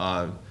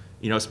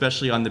 You know,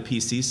 especially on the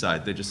PC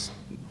side, they just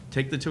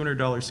take the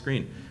 $200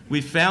 screen.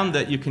 We found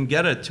that you can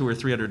get a $200 or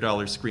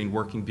 $300 screen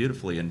working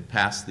beautifully and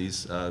pass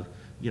these,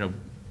 you know,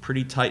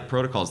 pretty tight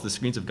protocols. The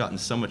screens have gotten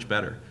so much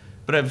better.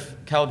 But I've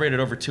calibrated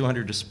over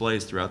 200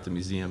 displays throughout the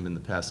museum in the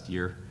past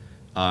year.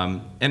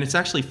 And it's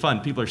actually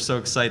fun. People are so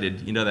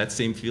excited. You know, that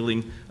same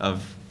feeling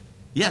of,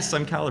 yes,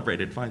 I'm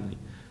calibrated, finally.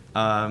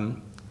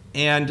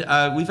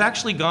 We've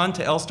actually gone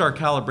to L-star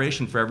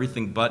calibration for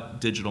everything but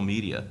digital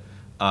media.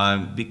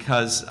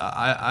 Because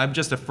I'm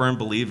just a firm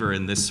believer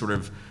in this sort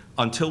of,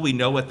 until we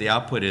know what the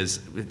output is,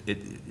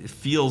 it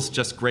feels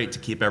just great to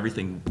keep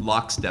everything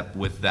lockstep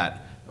with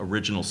that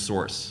original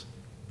source.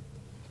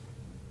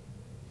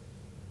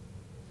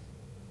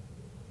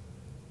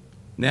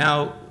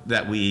 Now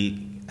that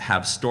we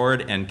have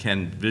stored and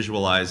can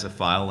visualize a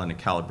file in a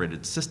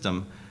calibrated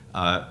system,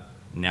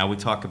 now we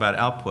talk about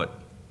output.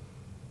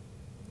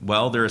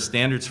 Well, there are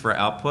standards for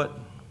output,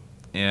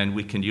 and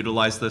we can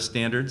utilize those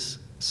standards.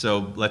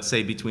 So let's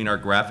say between our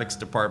graphics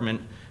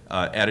department,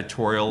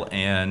 editorial,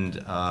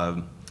 and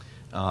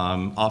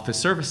office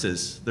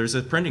services, there's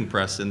a printing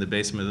press in the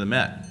basement of the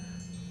Met.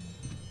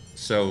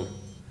 So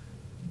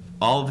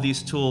all of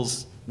these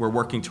tools, we're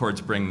working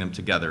towards bringing them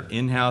together,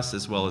 in-house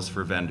as well as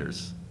for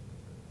vendors.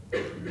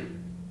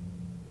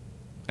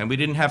 And we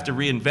didn't have to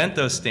reinvent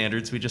those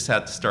standards, we just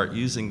had to start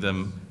using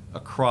them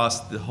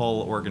across the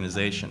whole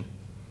organization.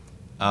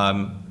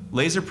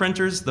 Laser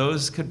printers,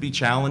 those could be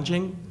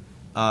challenging.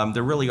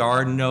 There really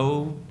are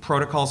no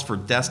protocols for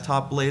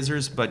desktop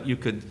lasers, but you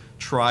could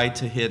try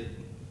to hit,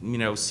 you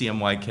know,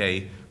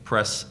 CMYK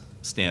press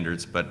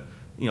standards, but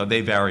you know,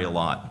 they vary a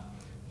lot.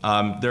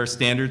 There are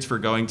standards for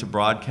going to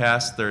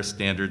broadcast. There are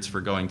standards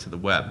for going to the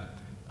web.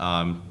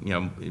 You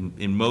know,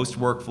 in most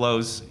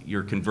workflows,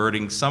 you're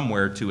converting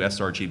somewhere to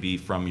sRGB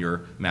from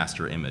your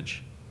master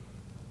image.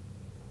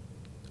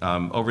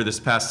 Over this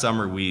past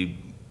summer, we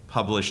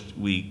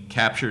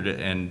captured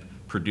and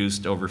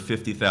produced over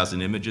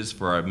 50,000 images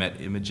for our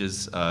Met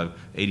Images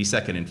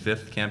 82nd and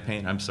 5th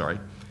campaign, I'm sorry.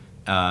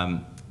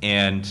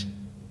 And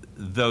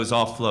those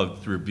all flowed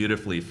through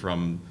beautifully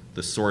from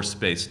the source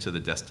space to the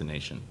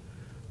destination.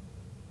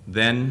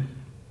 Then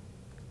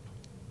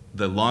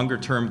the longer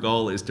term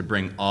goal is to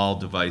bring all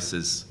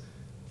devices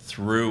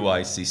through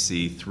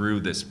ICC, through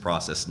this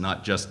process,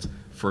 not just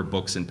for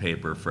books and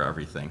paper, for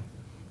everything.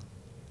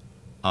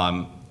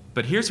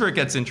 But here's where it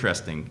gets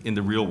interesting in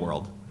the real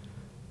world,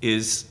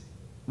 is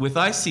with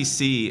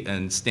ICC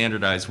and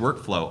standardized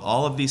workflow,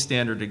 all of these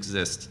standards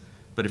exist,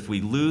 but if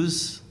we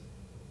lose,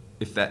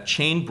 if that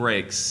chain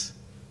breaks,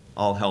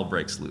 all hell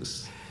breaks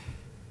loose.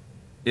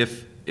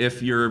 If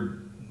your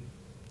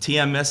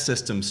TMS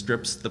system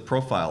strips the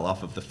profile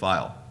off of the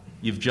file.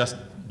 You've just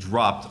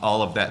dropped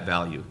all of that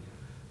value.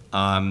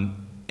 And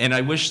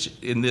I wish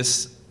in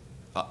this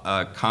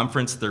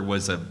conference there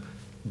was a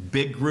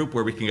big group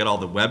where we can get all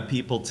the web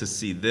people to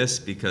see this,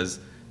 because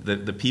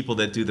the people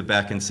that do the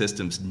backend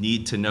systems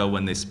need to know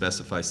when they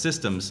specify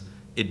systems,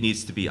 it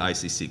needs to be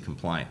ICC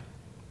compliant.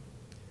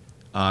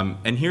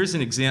 And here's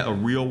a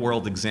real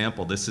world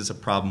example. This is a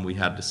problem we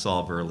had to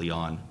solve early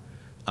on.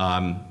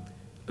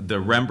 The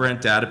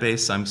Rembrandt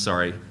database, I'm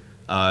sorry,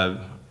 I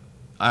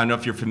don't know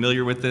if you're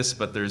familiar with this,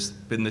 but there's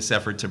been this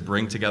effort to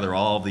bring together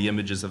all of the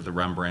images of the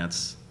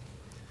Rembrandts.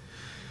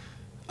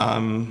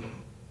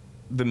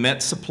 The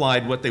Met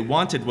supplied what they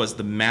wanted was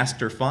the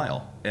master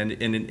file. And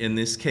in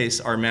this case,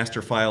 our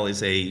master file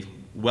is a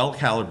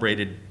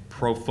well-calibrated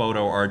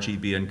ProPhoto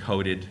RGB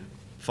encoded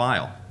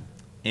file.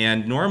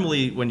 And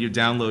normally, when you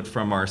download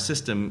from our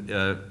system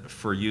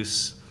for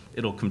use,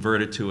 it'll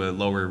convert it to a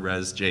lower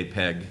res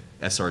JPEG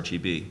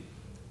sRGB.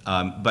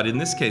 But in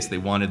this case, they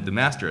wanted the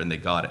master, and they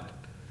got it.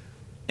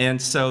 And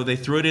so they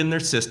threw it in their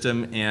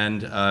system,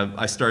 and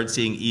I started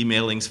seeing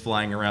emailings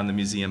flying around the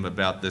museum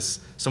about this.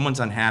 Someone's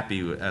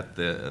unhappy at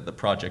the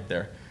project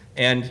there.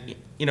 And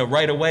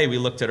right away, we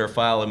looked at our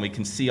file, and we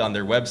can see on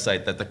their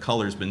website that the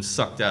color's been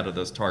sucked out of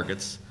those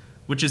targets,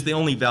 which is the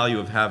only value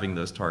of having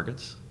those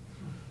targets.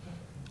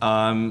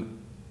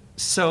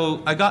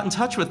 So I got in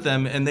touch with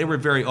them, and they were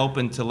very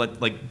open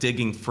to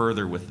digging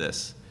further with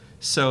this.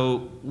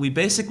 So we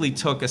basically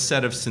took a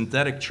set of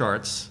synthetic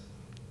charts,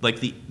 like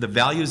the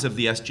values of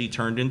the SG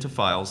turned into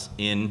files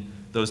in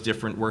those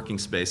different working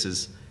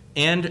spaces,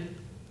 and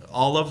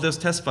all of those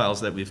test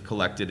files that we've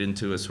collected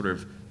into a sort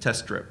of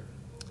test strip.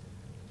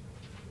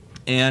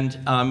 And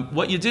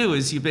what you do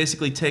is you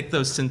basically take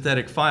those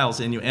synthetic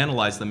files and you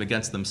analyze them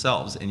against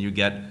themselves, and you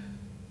get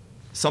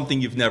something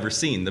you've never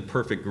seen, the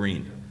perfect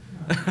green.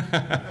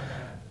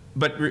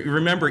 But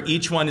remember,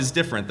 each one is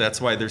different. That's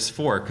why there's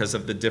 4, because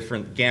of the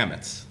different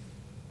gamuts.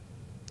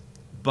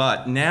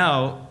 But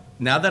now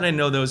that I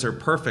know those are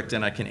perfect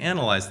and I can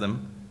analyze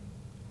them,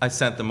 I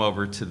sent them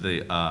over to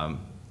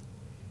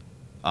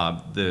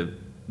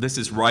this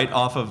is right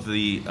off of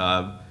the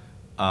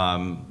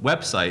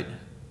website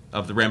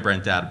of the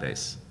Rembrandt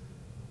database.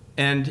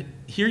 And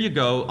here you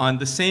go on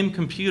the same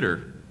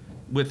computer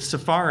with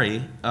Safari,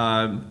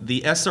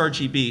 the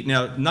sRGB.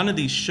 Now, none of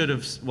these should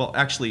have, well,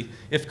 actually,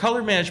 if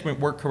color management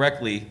worked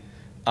correctly,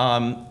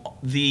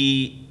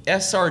 the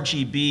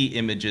sRGB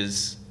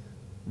images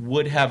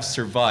would have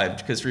survived,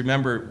 because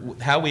remember,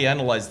 how we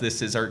analyze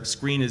this is our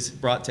screen is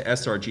brought to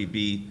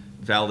sRGB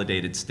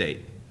validated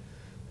state.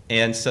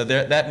 And so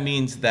that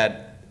means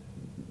that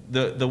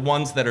the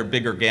ones that are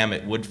bigger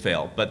gamut would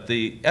fail, but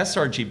the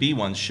sRGB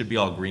ones should be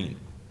all green.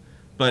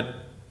 But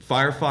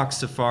Firefox,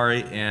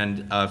 Safari,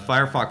 and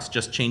Firefox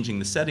just changing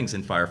the settings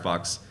in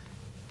Firefox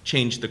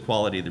changed the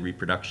quality of the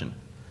reproduction.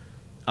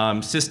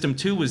 System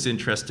 2 was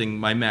interesting,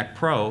 my Mac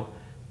Pro.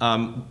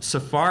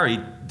 Safari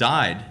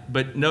died,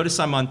 but notice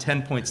I'm on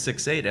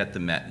 10.68 at the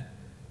Met.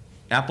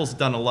 Apple's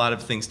done a lot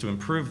of things to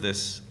improve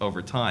this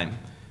over time,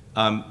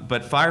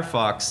 but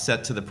Firefox,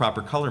 set to the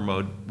proper color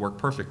mode, worked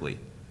perfectly.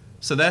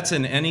 So that's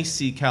an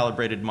NEC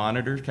calibrated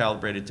monitor,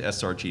 calibrated to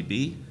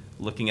sRGB,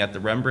 looking at the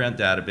Rembrandt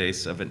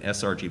database of an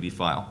sRGB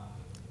file.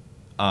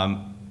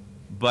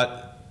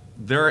 But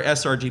there are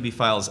sRGB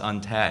files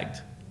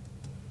untagged.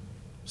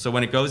 So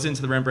when it goes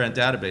into the Rembrandt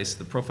database,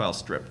 the profile's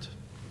stripped.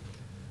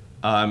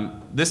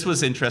 This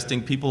was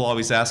interesting. People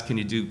always ask, can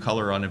you do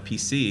color on a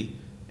PC?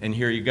 And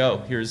here you go.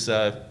 Here's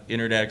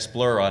Internet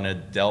Explorer on a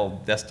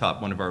Dell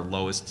desktop, one of our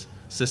lowest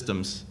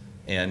systems,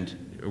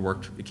 and it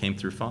worked. It came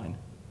through fine.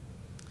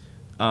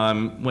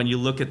 When you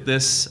look at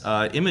this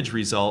image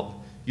result,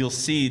 you'll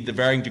see the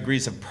varying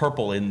degrees of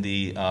purple in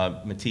the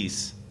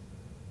Matisse.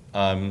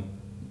 And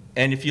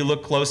if you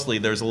look closely,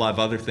 there's a lot of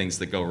other things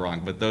that go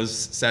wrong, but those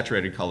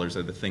saturated colors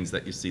are the things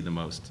that you see the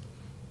most.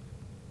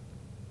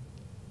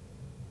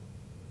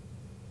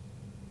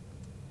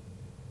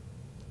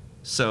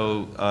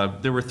 So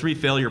there were 3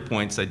 failure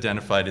points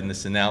identified in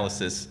this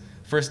analysis.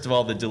 First of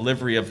all, the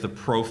delivery of the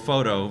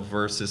ProPhoto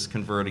versus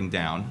converting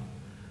down.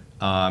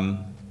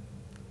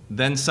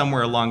 Then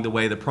somewhere along the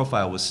way, the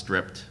profile was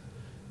stripped.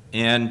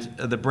 And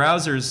the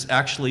browsers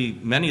actually,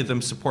 many of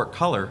them support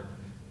color,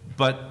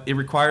 but it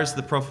requires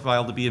the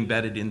profile to be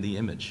embedded in the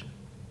image.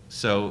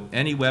 So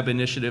any web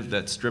initiative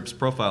that strips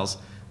profiles,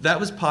 that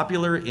was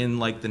popular in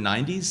like the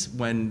 90s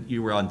when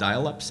you were on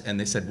dial-ups, and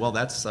they said, well,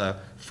 that's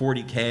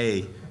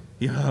 40K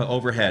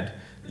overhead,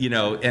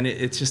 and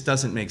it just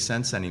doesn't make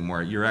sense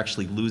anymore. You're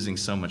actually losing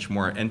so much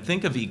more. And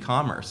think of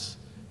e-commerce.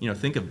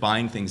 Think of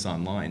buying things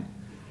online.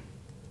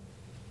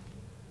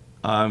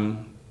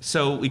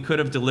 So we could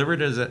have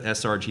delivered it as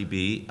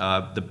sRGB.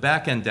 The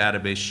backend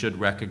database should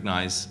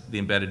recognize the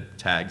embedded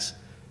tags.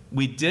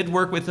 We did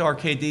work with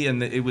RKD,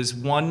 and it was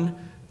one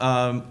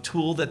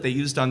tool that they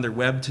used on their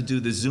web to do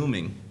the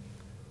zooming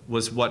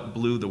was what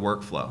blew the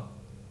workflow.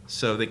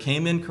 So they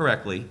came in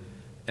correctly,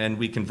 and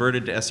we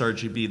converted to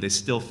sRGB. They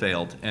still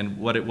failed. And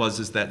what it was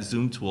is that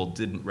zoom tool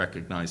didn't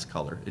recognize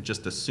color. It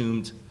just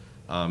assumed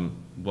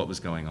what was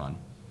going on.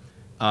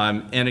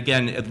 And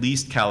again, at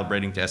least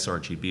calibrating to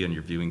sRGB on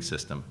your viewing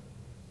system.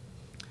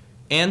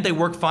 And they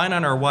work fine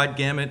on our wide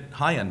gamut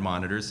high-end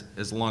monitors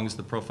as long as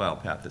the profile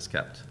path is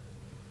kept.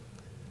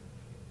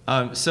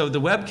 So the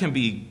web can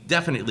be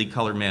definitely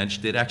color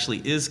managed. It actually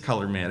is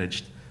color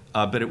managed,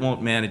 but it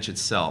won't manage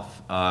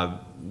itself.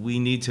 We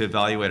need to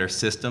evaluate our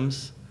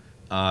systems.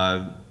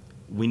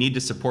 We need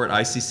to support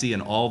ICC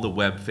in all the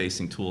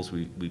web-facing tools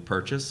we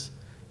purchase.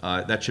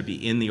 That should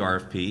be in the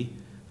RFP.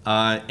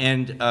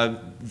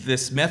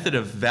 This method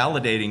of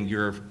validating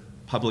your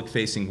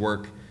public-facing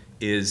work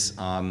is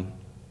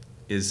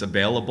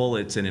available.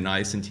 It's in an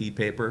IS&T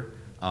paper,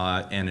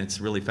 and it's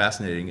really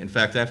fascinating. In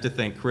fact, I have to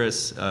thank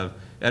Chris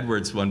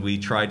Edwards when we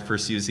tried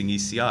first using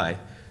ECI,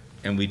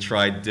 and we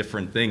tried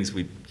different things.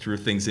 We threw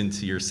things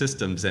into your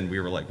systems, and we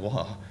were like,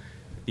 wow.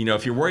 You know,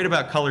 if you're worried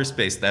about color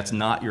space, that's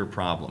not your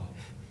problem.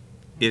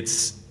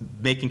 It's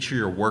making sure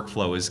your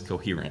workflow is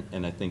coherent,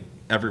 and I think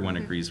everyone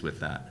agrees with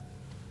that.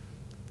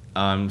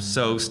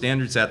 So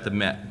standards at the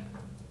Met.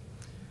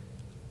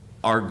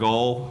 Our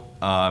goal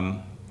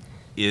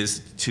is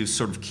to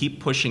sort of keep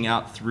pushing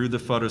out through the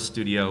photo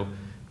studio,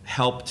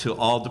 help to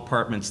all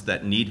departments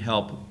that need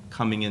help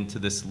coming into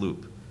this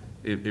loop.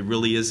 It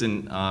really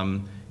isn't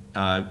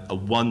a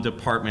one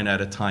department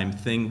at a time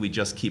thing. We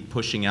just keep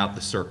pushing out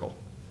the circle.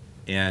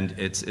 And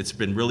it's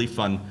been really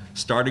fun,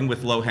 starting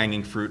with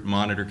low-hanging fruit,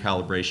 monitor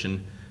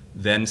calibration,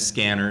 then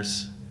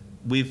scanners.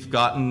 We've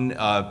gotten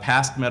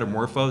past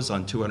Metamorphos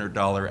on $200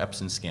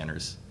 Epson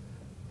scanners.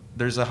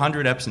 There's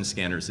 100 Epson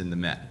scanners in the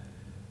Met.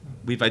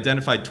 We've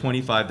identified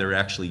 25 that are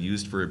actually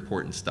used for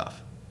important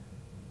stuff.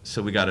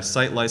 So we got a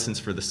site license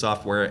for the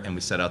software, and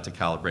we set out to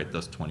calibrate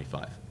those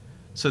 25.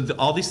 So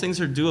all these things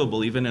are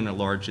doable, even in a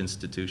large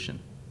institution.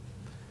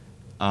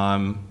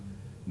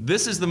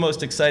 This is the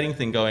most exciting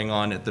thing going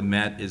on at the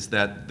Met, is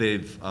that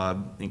they've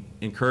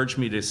encouraged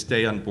me to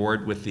stay on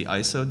board with the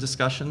ISO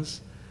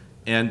discussions.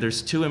 And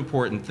there's two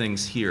important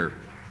things here.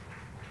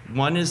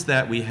 One is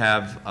that we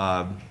have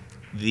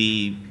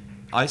the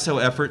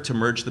ISO effort to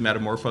merge the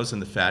Metamorphos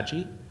and the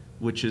FAGI,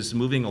 which is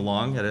moving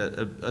along at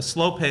a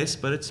slow pace,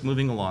 but it's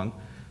moving along.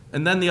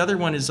 And then the other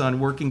one is on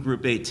Working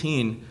Group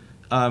 18.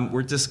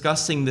 We're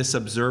discussing this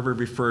observer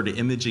refer to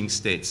imaging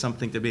state,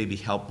 something to maybe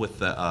help with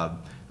the,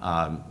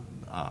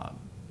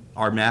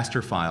 our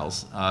master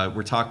files.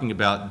 We're talking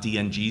about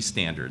DNG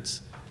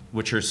standards,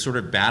 which are sort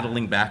of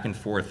battling back and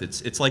forth.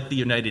 It's like the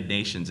United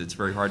Nations. It's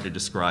very hard to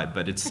describe,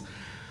 but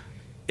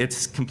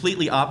it's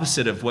completely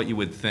opposite of what you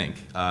would think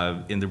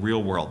in the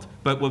real world.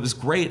 But what was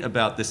great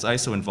about this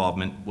ISO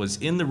involvement was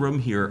in the room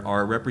here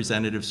are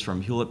representatives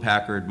from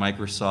Hewlett-Packard,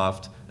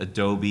 Microsoft,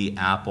 Adobe,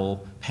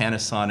 Apple,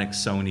 Panasonic,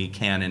 Sony,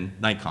 Canon,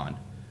 Nikon,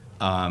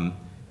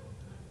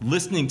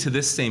 listening to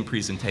this same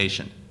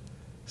presentation.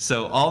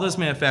 So all those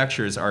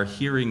manufacturers are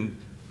hearing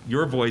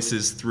your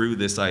voices through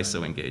this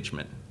ISO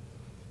engagement.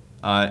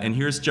 And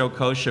here's Joe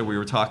Kosha. We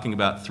were talking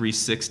about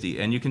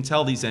 360, and you can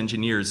tell these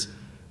engineers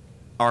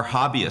are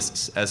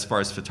hobbyists as far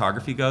as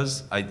photography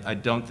goes. I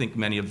don't think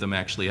many of them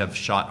actually have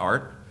shot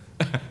art.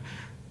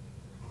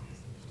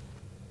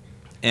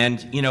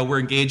 And you know, we're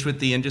engaged with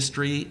the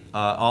industry.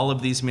 All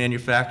of these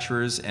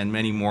manufacturers and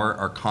many more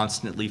are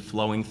constantly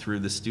flowing through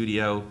the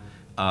studio,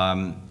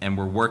 and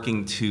we're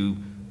working to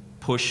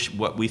push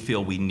what we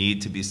feel we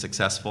need to be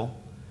successful.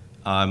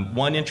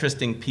 One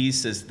interesting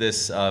piece is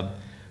this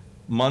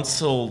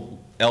Munsell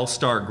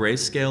L-Star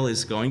grayscale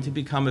is going to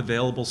become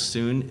available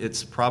soon.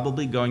 It's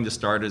probably going to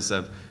start as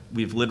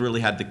we've literally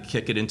had to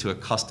kick it into a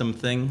custom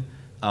thing,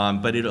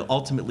 but it'll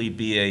ultimately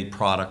be a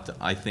product,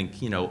 I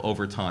think, you know,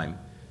 over time.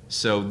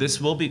 So this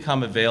will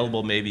become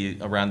available maybe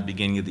around the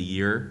beginning of the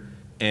year.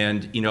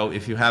 And you know,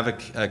 if you have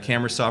a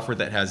camera software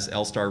that has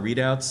L-Star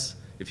readouts,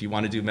 if you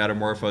want to do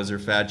Metamorphos or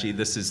FAGI,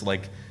 this is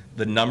like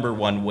the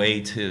 #1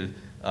 way to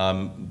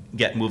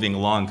get moving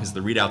along, because the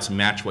readouts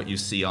match what you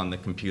see on the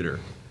computer.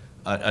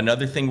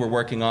 Another thing we're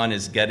working on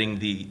is getting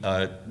the,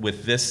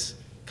 with this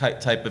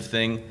type of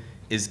thing,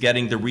 is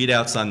getting the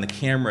readouts on the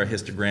camera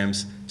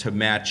histograms to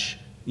match.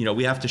 You know,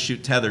 we have to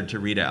shoot tethered to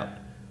read out.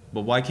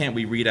 But why can't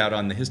we read out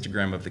on the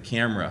histogram of the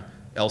camera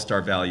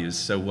L-star values,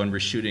 so when we're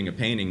shooting a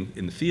painting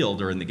in the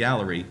field or in the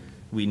gallery,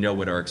 we know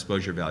what our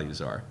exposure values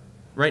are?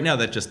 Right now,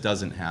 that just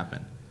doesn't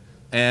happen.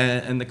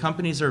 And the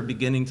companies are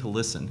beginning to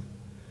listen.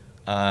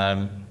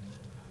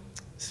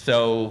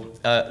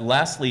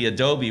 Lastly,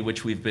 Adobe,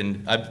 which I've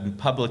been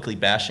publicly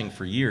bashing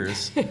for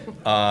years.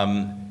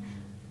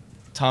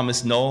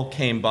 Thomas Knoll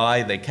came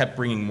by. They kept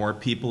bringing more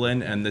people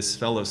in, and this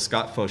fellow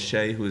Scott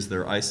Fauché, who is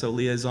their ISO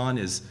liaison,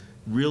 is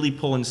really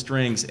pulling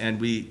strings. And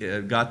we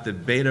got the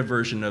beta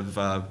version of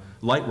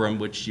Lightroom,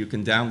 which you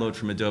can download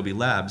from Adobe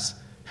Labs,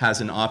 has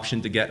an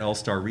option to get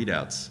L-Star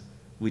readouts.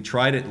 We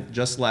tried it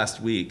just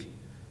last week,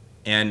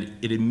 and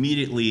it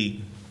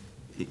immediately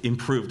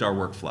improved our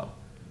workflow.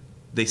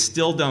 They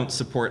still don't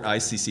support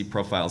ICC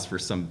profiles for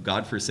some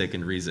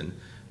godforsaken reason,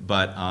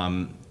 but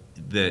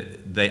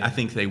I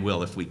think they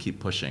will if we keep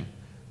pushing.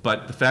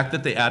 But the fact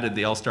that they added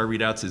the L-Star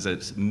readouts is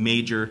a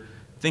major,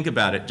 think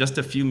about it, just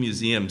a few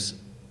museums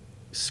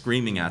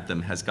screaming at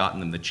them has gotten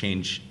them to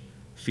change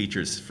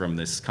features from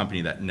this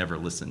company that never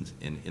listened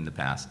in the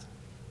past.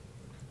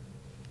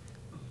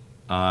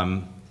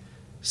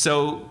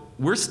 So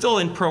we're still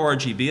in Pro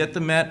RGB at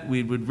the Met.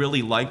 We would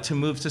really like to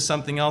move to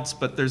something else,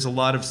 but there's a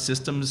lot of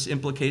systems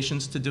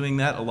implications to doing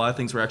that. A lot of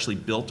things were actually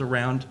built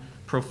around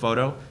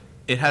ProPhoto.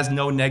 It has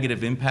no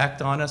negative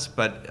impact on us,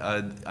 but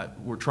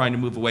we're trying to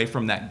move away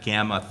from that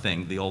gamma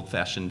thing, the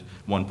old-fashioned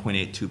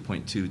 1.8,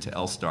 2.2 to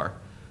L-star.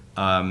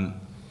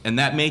 And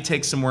that may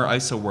take some more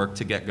ISO work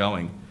to get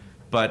going.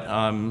 But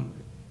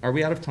are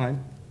we out of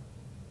time?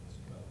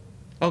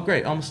 Oh,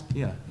 great, almost,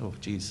 yeah, oh,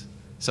 geez.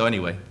 So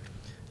anyway,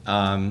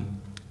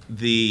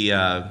 the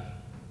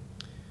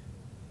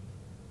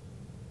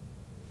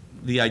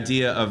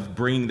idea of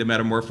bringing the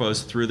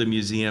Metamorphose through the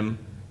museum,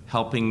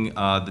 helping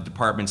the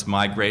departments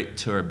migrate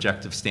to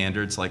objective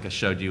standards like I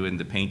showed you in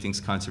the paintings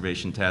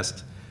conservation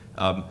test,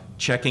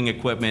 checking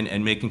equipment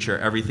and making sure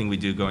everything we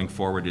do going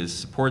forward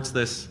supports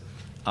this,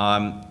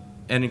 and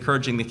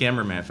encouraging the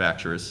camera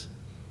manufacturers.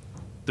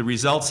 The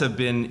results have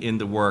been in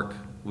the work.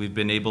 We've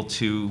been able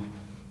to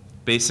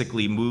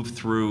basically move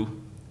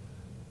through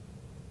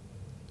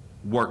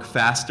work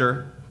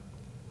faster.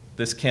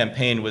 This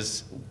campaign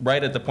was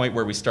right at the point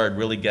where we started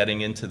really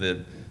getting into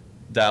the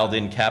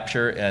dialed-in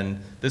capture, and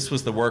this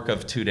was the work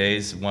of 2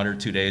 days, 1 or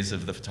 2 days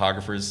of the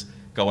photographers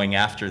going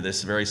after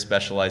this very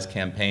specialized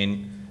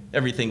campaign.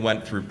 Everything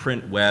went through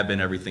print, web,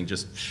 and everything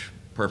just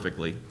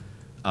perfectly.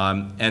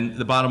 And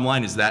the bottom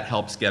line is that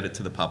helps get it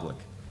to the public,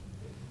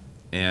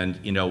 and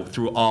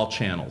through all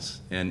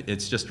channels. And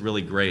it's just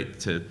really great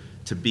to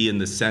be in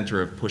the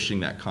center of pushing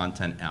that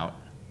content out.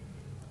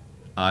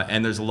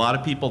 And there's a lot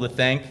of people to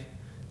thank.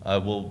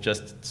 We'll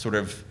just sort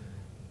of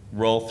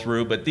roll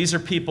through, but these are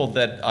people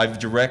that I've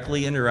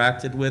directly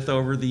interacted with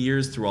over the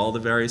years through all the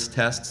various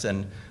tests,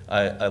 and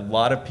a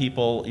lot of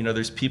people,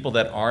 there's people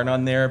that aren't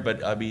on there,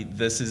 but I mean,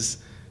 this is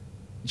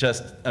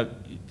just,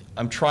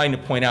 I'm trying to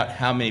point out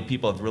how many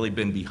people have really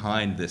been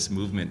behind this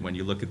movement when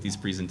you look at these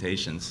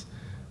presentations,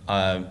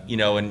 and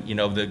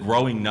the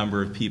growing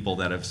number of people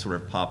that have sort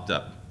of popped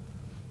up.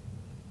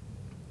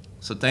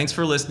 So thanks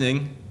for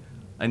listening.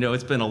 I know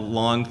it's been a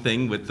long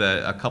thing with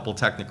a couple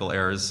technical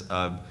errors.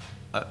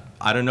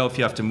 I don't know if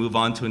you have to move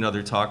on to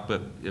another talk,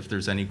 but if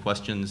there's any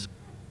questions,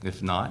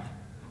 if not,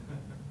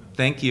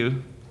 thank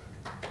you.